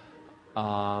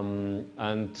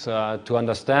 And to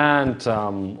understand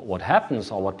what happens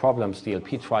or what problems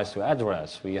DLP tries to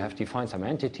address, we have defined some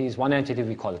entities. One entity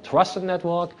we call a trusted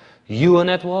network, your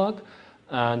network,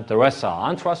 and the rest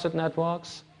are untrusted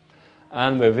networks.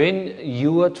 And within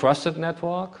your trusted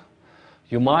network,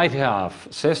 you might have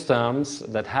systems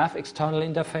that have external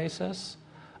interfaces,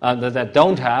 that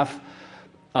don't have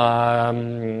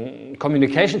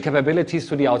communication capabilities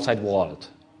to the outside world.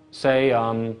 Say,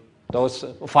 those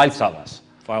file servers.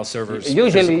 File servers.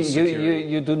 Usually,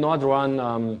 you do not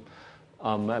run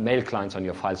mail clients on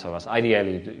your file servers.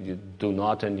 Ideally, you do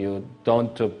not, and you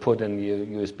don't put in your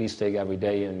USB stick every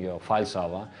day in your file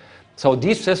server. So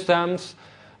these systems,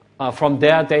 from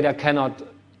their data cannot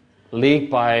leak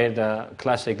by the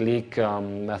classic leak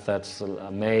methods,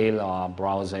 mail or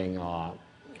browsing or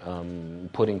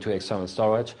putting to external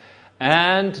storage.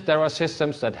 And there are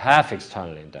systems that have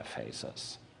external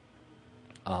interfaces.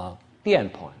 The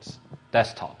endpoints,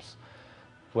 desktops,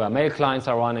 where mail clients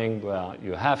are running, where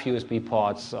you have USB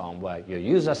ports, where your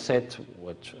users sit,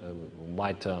 which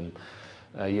might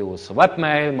use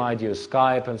webmail, might use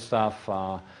Skype and stuff,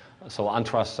 so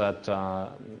untrusted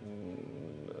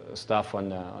stuff on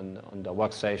the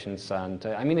workstations. And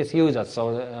I mean, it's users,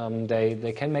 so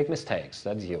they can make mistakes.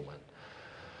 That's human.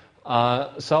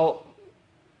 So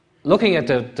looking at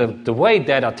the way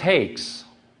data takes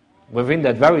within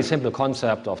that very simple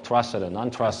concept of trusted and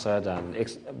untrusted and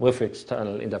with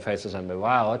external interfaces and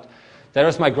without, there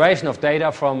is migration of data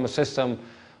from a system,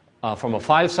 from a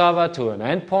file server to an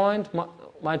endpoint,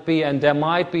 might be, and there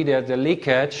might be the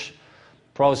leakage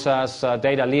process,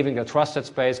 data leaving the trusted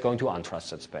space going to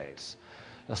untrusted space.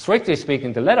 Now, strictly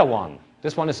speaking, the latter one,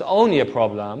 this one is only a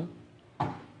problem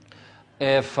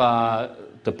if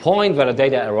the point where the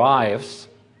data arrives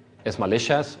is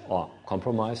malicious or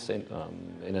compromised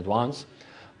in advance,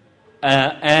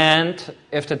 and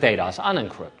if the data is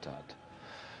unencrypted.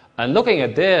 And looking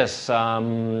at this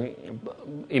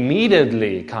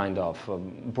immediately kind of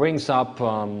brings up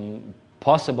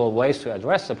possible ways to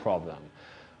address the problem.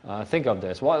 Think of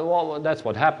this. Well, that's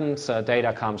what happens.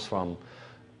 Data comes from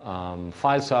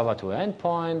file server to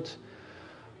endpoint,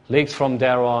 leaks from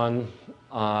there on,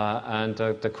 and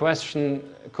the question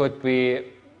could be,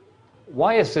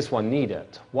 why is this one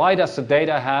needed? Why does the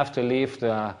data have to leave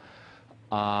the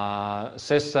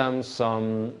systems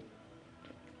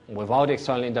without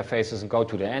external interfaces and go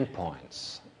to the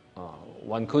endpoints?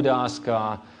 One could ask,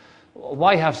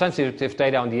 why have sensitive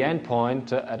data on the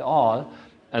endpoint at all?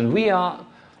 And we are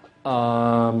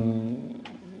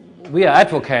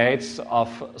advocates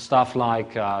of stuff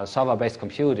like server-based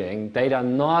computing, data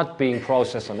not being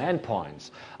processed on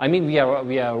endpoints. I mean, we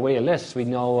are realists. We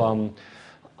know.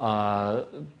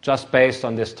 Just based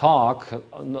on this talk,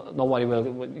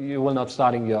 you will not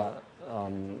starting your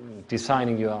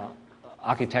designing your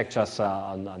architectures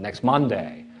next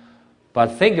Monday.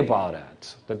 But think about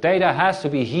it. The data has to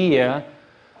be here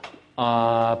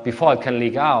before it can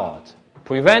leak out.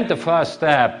 Prevent the first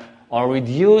step or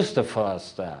reduce the first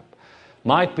step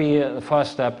might be the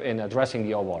first step in addressing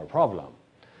the overall problem.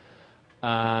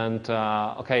 And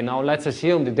okay, now let's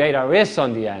assume the data is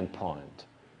on the endpoint.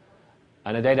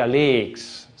 And the data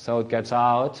leaks, so it gets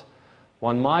out.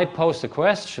 One might pose the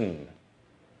question,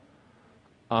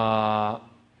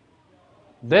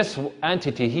 this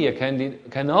entity here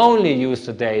can only use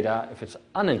the data if it's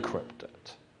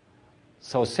unencrypted.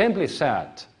 So simply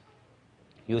said,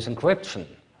 use encryption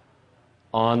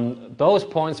on those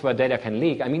points where data can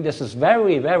leak. I mean, this is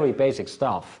very, very basic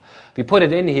stuff. We put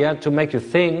it in here to make you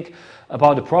think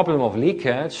about the problem of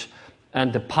leakage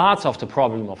and the parts of the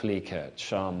problem of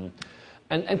leakage.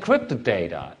 And encrypted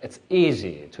data, it's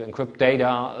easy to encrypt data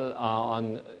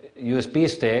on USB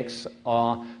sticks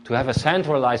or to have a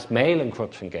centralized mail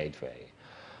encryption gateway.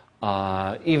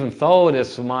 Even though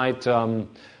this might,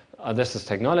 this is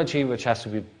technology which has to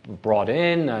be brought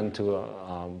in and to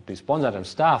be sponsored and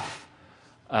stuff,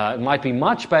 it might be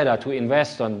much better to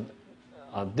invest on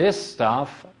this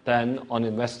stuff than on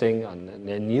investing on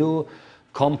a new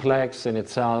complex in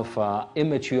itself,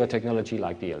 immature technology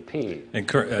like DLP. And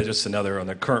just another on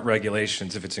the current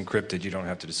regulations, if it's encrypted, you don't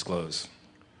have to disclose,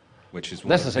 which is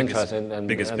one of the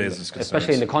biggest business concerns.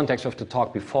 Especially in the context of the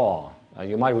talk before.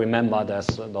 You might remember there's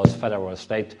those federal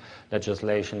state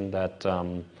legislation that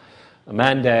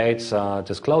mandates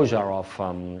disclosure of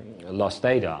lost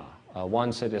data.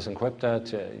 Once it is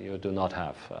encrypted, you do not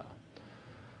have,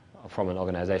 from an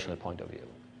organizational point of view.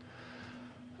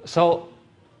 So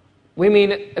we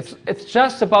mean it's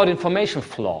just about information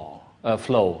flow.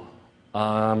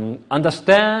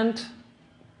 Understand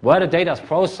where the data is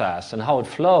processed and how it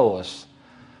flows.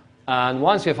 And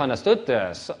once you've understood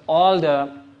this, all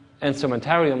the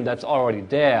instrumentarium that's already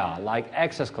there, like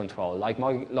access control, like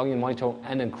login monitor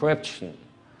and encryption,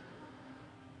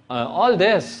 all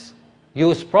this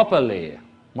used properly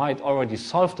might already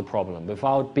solve the problem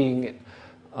without being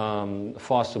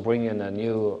forced to bring in a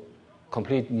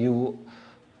complete new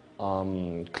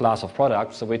class of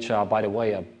products, which are, by the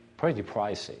way, are pretty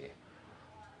pricey.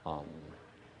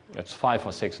 It's 5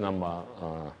 or 6 number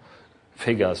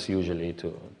figures usually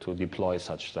to deploy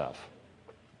such stuff.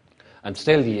 And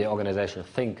still the organizations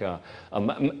think,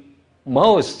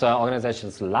 most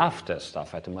organizations love this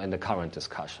stuff in the current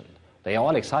discussion. They are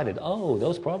all excited, oh,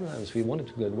 those problems, we wanted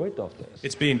to get rid of this.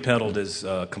 It's being peddled as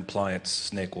compliance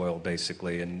snake oil,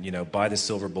 basically, and buy the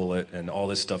silver bullet and all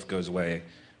this stuff goes away.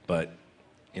 But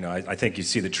I think you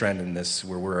see the trend in this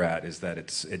where we're at is that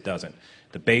it doesn't.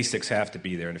 The basics have to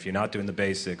be there, and if you're not doing the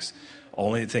basics,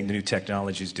 only thing the new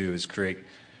technologies do is create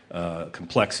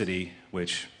complexity,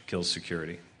 which kills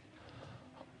security.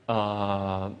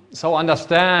 So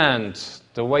understand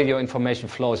the way your information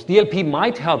flows. DLP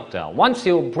might help there. Once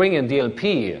you bring in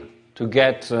DLP to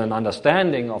get an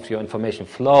understanding of your information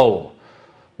flow,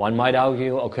 one might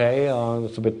argue, okay,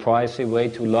 it's a bit pricey way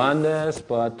to learn this,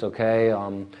 but okay,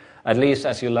 at least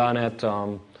as you learn it,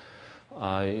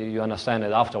 you understand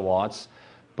it afterwards.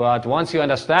 But once you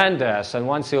understand this, and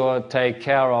once you take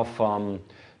care of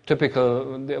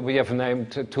typical, we have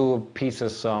named 2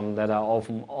 pieces that are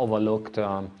often overlooked,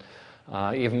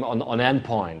 even on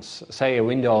endpoints. Say a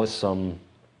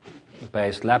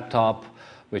Windows-based laptop,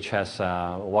 which has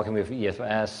working with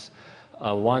EFS.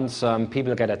 Once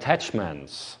people get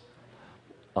attachments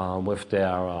with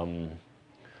their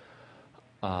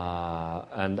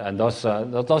and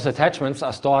those attachments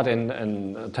are stored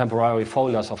in temporary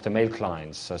folders of the mail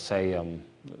clients. Say in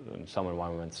some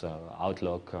environments,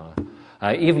 Outlook.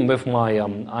 Even with my,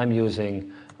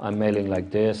 I'm mailing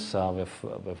like this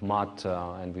with MUT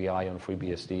and VI on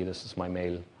FreeBSD. This is my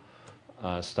mail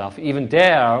stuff. Even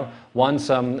there, once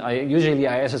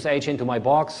I SSH into my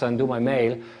box and do my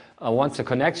mail. Once the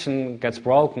connection gets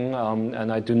broken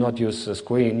and I do not use the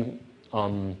screen,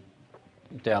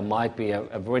 there might be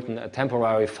a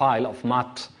temporary file of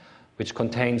MUT which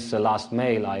contains the last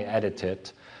mail I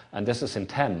edited, and this is in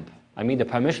temp. I mean, the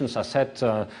permissions are set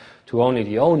to only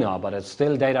the owner, but it's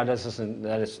still data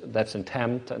that's in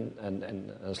temp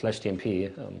and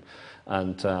 /tmp,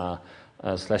 and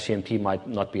 /tmp might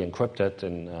not be encrypted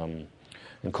in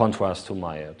contrast to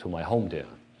my home dir.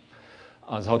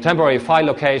 So temporary file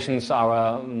locations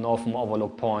are an often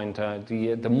overlooked point.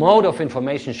 The mode of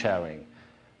information sharing.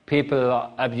 People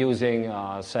are abusing,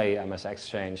 say, MS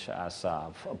Exchange as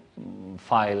a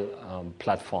file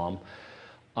platform.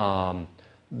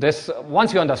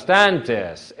 Once you understand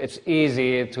this, it's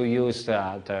easy to use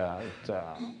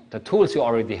the tools you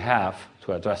already have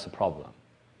to address the problem.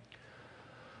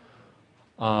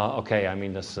 Okay, I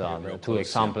mean, there's 2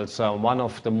 examples. One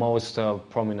of the most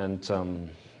prominent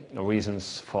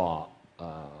reasons for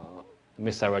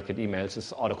misdirected emails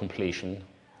is autocompletion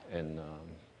in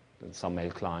some mail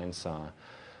clients.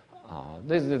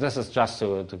 This is just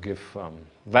to give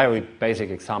very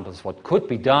basic examples what could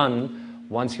be done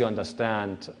once you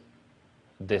understand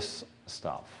this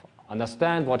stuff.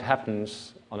 Understand what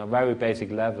happens on a very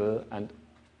basic level and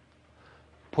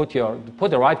put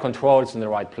the right controls in the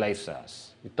right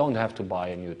places. You don't have to buy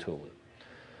a new tool.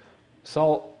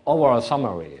 So overall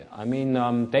summary, I mean,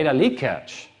 data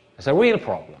leakage is a real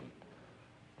problem.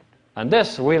 And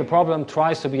this real problem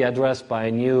tries to be addressed by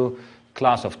a new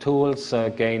class of tools,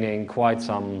 gaining quite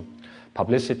some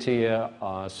publicity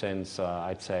since,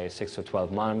 I'd say, 6 to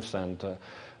 12 months. And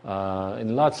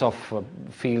in lots of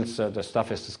fields, the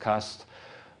stuff is discussed.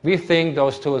 We think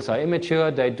those tools are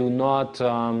immature. They do not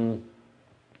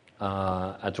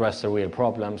address the real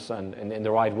problems and in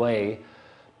the right way.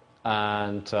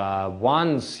 And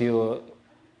once you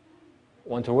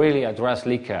want to really address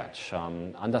leakage,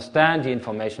 understand the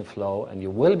information flow, and you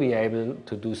will be able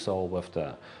to do so with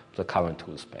the current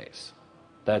tool space.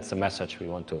 That's the message we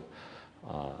want to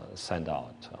send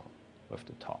out with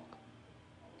the talk.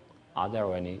 Are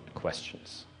there any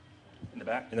questions? In the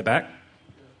back? In the back?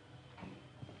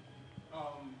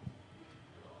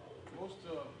 Most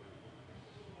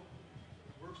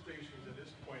workstations at this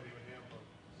point, they would have a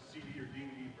CD or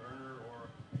DVD burner, or,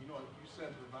 you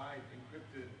said provide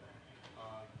encrypted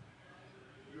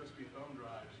USB thumb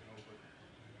drives, but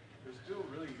there's still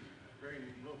really very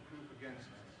little proof against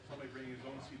somebody bringing his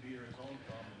own CD or his own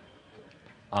thumb.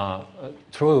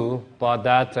 True, but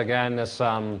that again is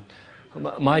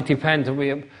might depend.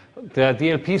 The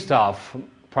DLP stuff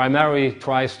primarily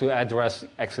tries to address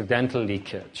accidental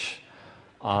leakage.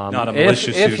 Not a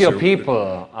malicious if your user.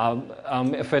 people,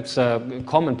 if it's a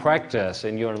common practice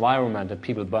in your environment that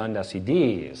people burn their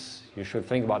CDs, you should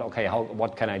think about, okay,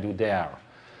 what can I do there?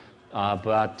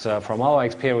 But from our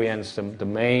experience, the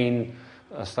main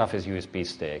stuff is USB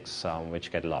sticks,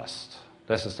 which get lost.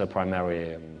 This is the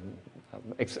primary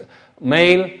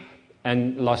mail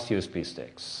and lost USB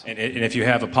sticks. And if you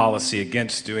have a policy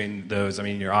against doing those, I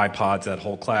mean, your iPods, that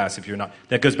whole class, if you're not,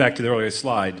 that goes back to the earlier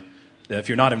slide. If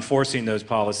you're not enforcing those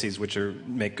policies, which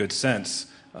make good sense,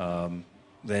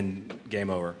 then game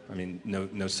over. I mean,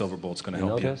 no silver bullet's going to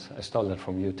help you. Notice? I stole that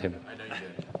from you, Tim. I know you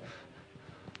did.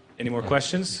 Any more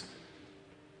questions?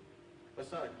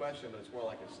 That's not a question, but it's more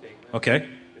like a statement. Okay.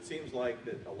 It seems like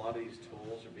that a lot of these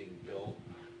tools are being built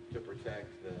to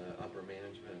protect the upper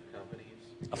management of companies.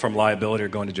 From liability or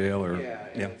going to jail or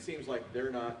And it seems like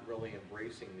they're not really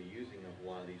embracing the using of a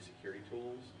lot of these security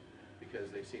tools because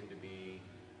they seem to be,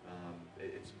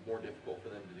 it's more difficult for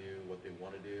them to do what they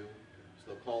want to do.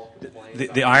 So they'll call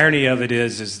complaints. The irony of it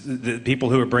is the people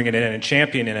who are bringing it in and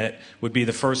championing it would be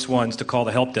the first ones to call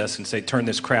the help desk and say, turn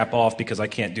this crap off because I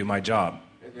can't do my job.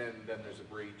 And then there's a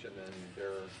breach, and then they're...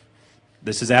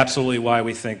 This is absolutely why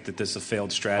we think that this is a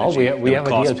failed strategy. Oh, we have a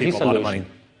cost DLP people a lot of money.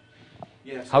 solution.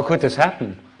 Yes. How could this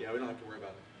happen? Yeah, we don't have to worry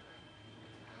about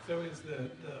it. So is the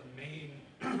main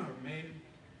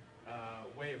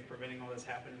way of preventing all this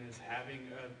happening is having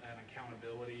an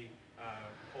accountability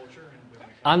culture and within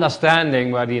a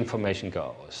Understanding where the information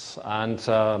goes. And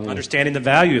Understanding the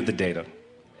value of the data.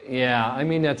 yeah, I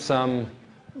mean, it's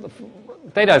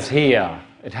data is here.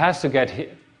 It has to get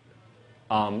here.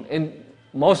 In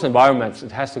most environments,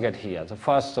 it has to get here. The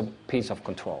first piece of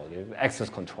control, access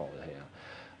control here.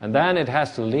 And then it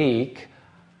has to leak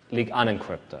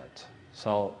unencrypted.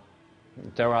 So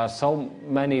there are so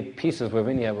many pieces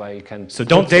within here where you can... So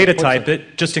don't data type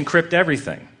it, just encrypt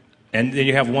everything. And then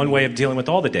you have one way of dealing with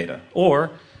all the data.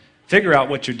 Or figure out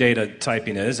what your data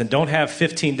typing is and don't have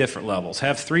 15 different levels.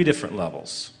 Have 3 different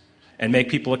levels and make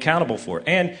people accountable for it.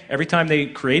 And every time they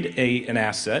create an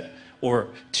asset or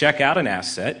check out an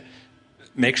asset,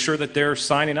 make sure that they're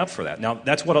signing up for that. Now,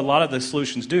 that's what a lot of the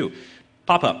solutions do.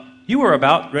 Pop up. You are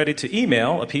about ready to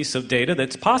email a piece of data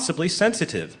that's possibly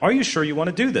sensitive. Are you sure you want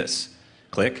to do this?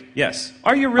 Click yes.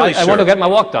 Are you really sure? I want to get my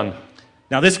work done.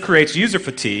 Now, this creates user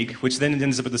fatigue, which then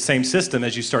ends up with the same system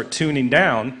as you start tuning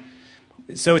down.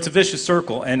 So it's a vicious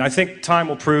circle. And I think time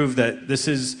will prove that this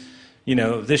is,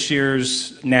 this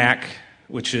year's NAC,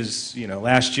 which is,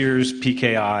 last year's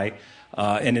PKI.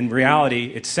 And in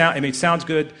reality, it sounds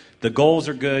good. The goals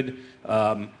are good.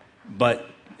 But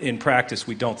in practice,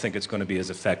 we don't think it's going to be as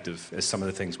effective as some of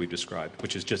the things we've described,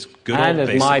 which is just good old basic.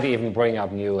 And it might even bring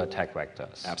up new attack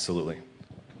vectors. Absolutely.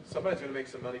 Somebody's going to make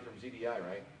some money from ZDI,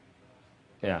 right?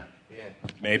 Yeah. Yeah.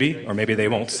 Maybe, or maybe they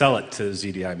won't sell it to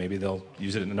ZDI. Maybe they'll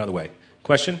use it in another way.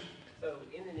 Question? So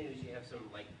in the news, you have some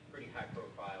pretty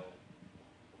high-profile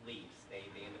leaks. They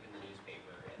end up in the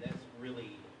newspaper, and that's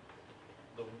really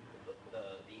the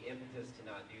impetus to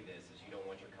not do this is you don't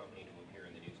want your company to appear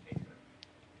in the newspaper.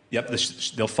 Yep,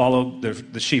 they'll follow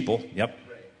the sheeple. Yep.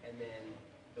 Right, and then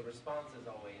the response is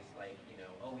always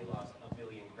oh, we lost 1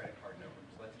 billion credit card numbers.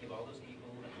 Let's give all those people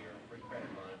a year of free credit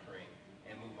monitoring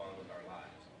and move on with our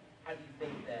lives. How do you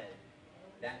think that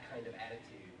kind of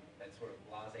attitude, that sort of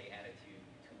blasé attitude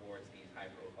towards these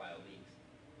high-profile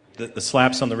leaks? The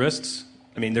slaps on the wrists?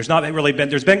 I mean, there's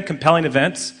been compelling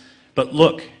events, but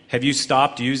look, have you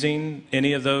stopped using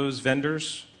any of those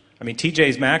vendors? I mean,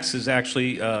 TJ's Maxx is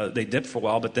actually, they dipped for a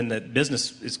while, but then the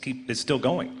business is still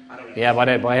going. Yeah, but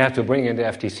I have to bring in the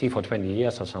FTC for 20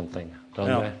 years or something,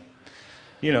 don't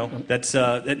they? That's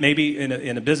that maybe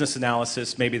in a business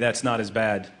analysis, maybe that's not as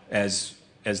bad as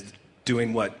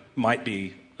doing what might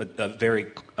be a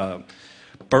very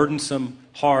burdensome,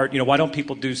 hard. Why don't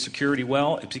people do security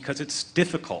well? It's because it's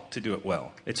difficult to do it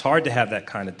well. It's hard to have that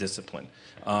kind of discipline.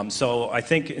 So I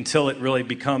think until it really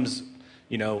becomes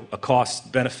a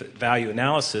cost-benefit value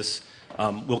analysis,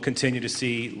 we'll continue to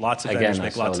see lots of vendors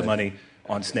make lots of money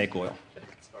on snake oil.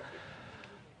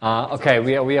 Okay,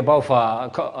 we are both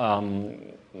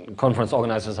conference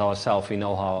organizers ourselves. We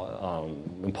know how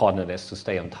important it is to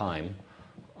stay on time.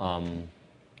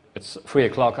 It's 3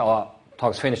 o'clock. Our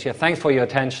talk's finished here. Thanks for your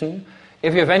attention.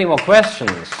 If you have any more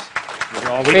questions,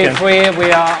 feel free.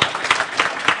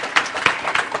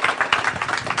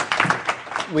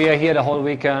 We are here the whole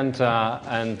weekend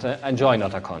and enjoy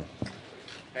NOTACON.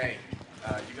 Hey,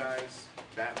 you guys,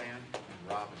 Batman and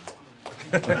Robin.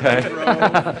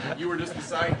 Okay. You were just the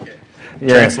sidekick. Yeah.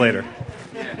 Translator.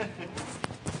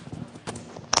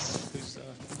 Who's,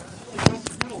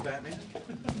 Metal Batman.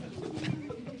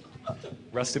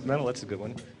 Rusted Metal, that's a good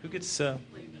one. Who gets,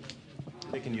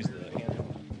 they can use the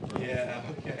handheld. Yeah,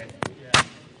 okay.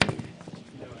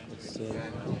 So,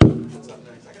 What's up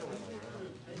next? I gotta run my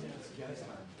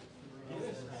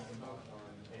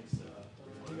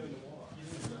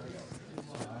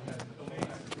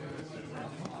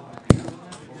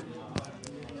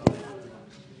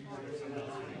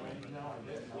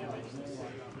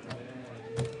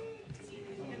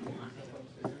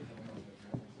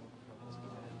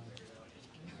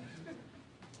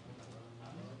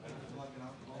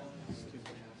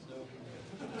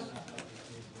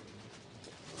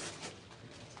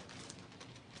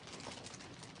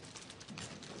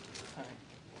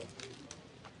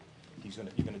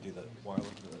you're gonna do the wireless,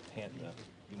 the hand,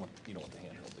 you don't want the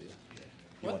handheld, do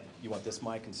you? You want this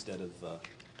mic instead of,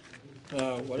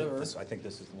 Whatever. I think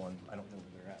this is the one, I don't know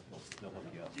where they're at, they'll hook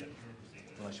you up.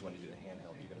 Unless you want to do the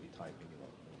handheld, you're gonna be typing.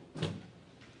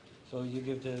 So you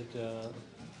give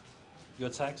your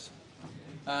tax?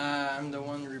 I'm the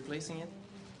one replacing it.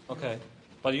 Okay.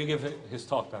 But you give his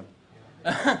talk then?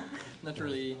 Not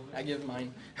really. I give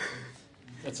mine.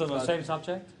 It's on the But- same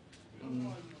subject?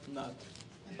 Not.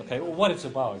 Okay, well, what it's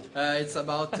about? It's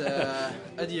about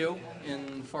audio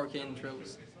in 4K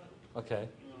intros. Okay,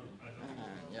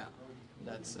 Yeah,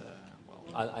 that's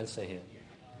well. I'll say here.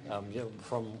 Yeah,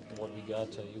 from what we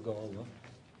got, you go over.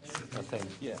 I think.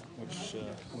 Yeah, which,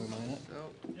 Where am I at?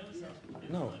 So,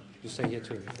 No, you stay here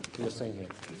too. You're staying here.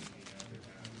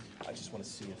 I just want to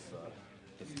see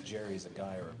if Jerry's a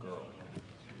guy or a girl.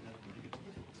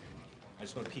 I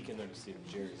just want to peek in there to see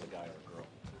if Jerry's a guy or a girl.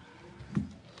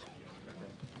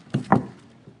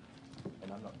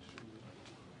 And I'm not sure.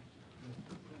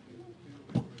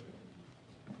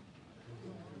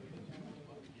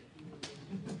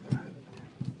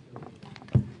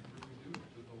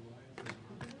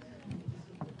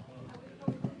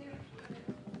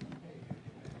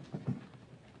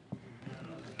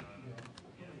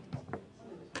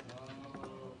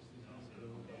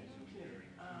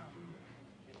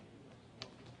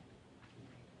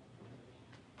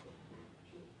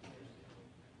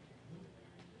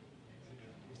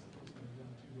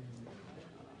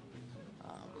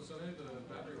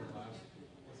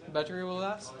 battery will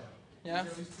last? Yeah.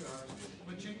 At least 2 hours.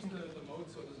 But change the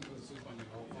mode so it doesn't go to sleep on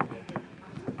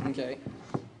you. Okay.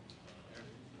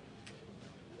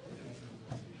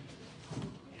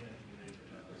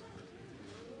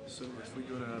 So if we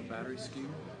go to battery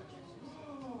scheme,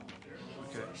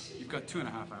 okay, you've got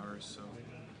 2.5 hours. So,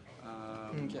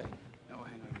 Okay. oh,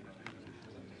 hang on.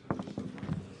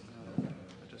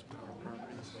 Adjust power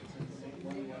properties.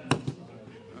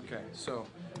 Okay, so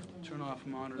turn off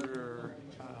monitor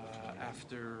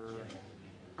after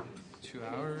 2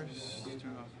 hours.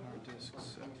 Turn off hard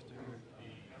disks after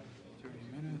 30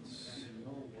 minutes.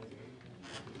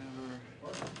 Never.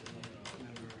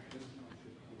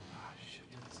 Ah, shit.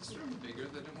 Is this room bigger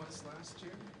than it was last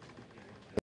year?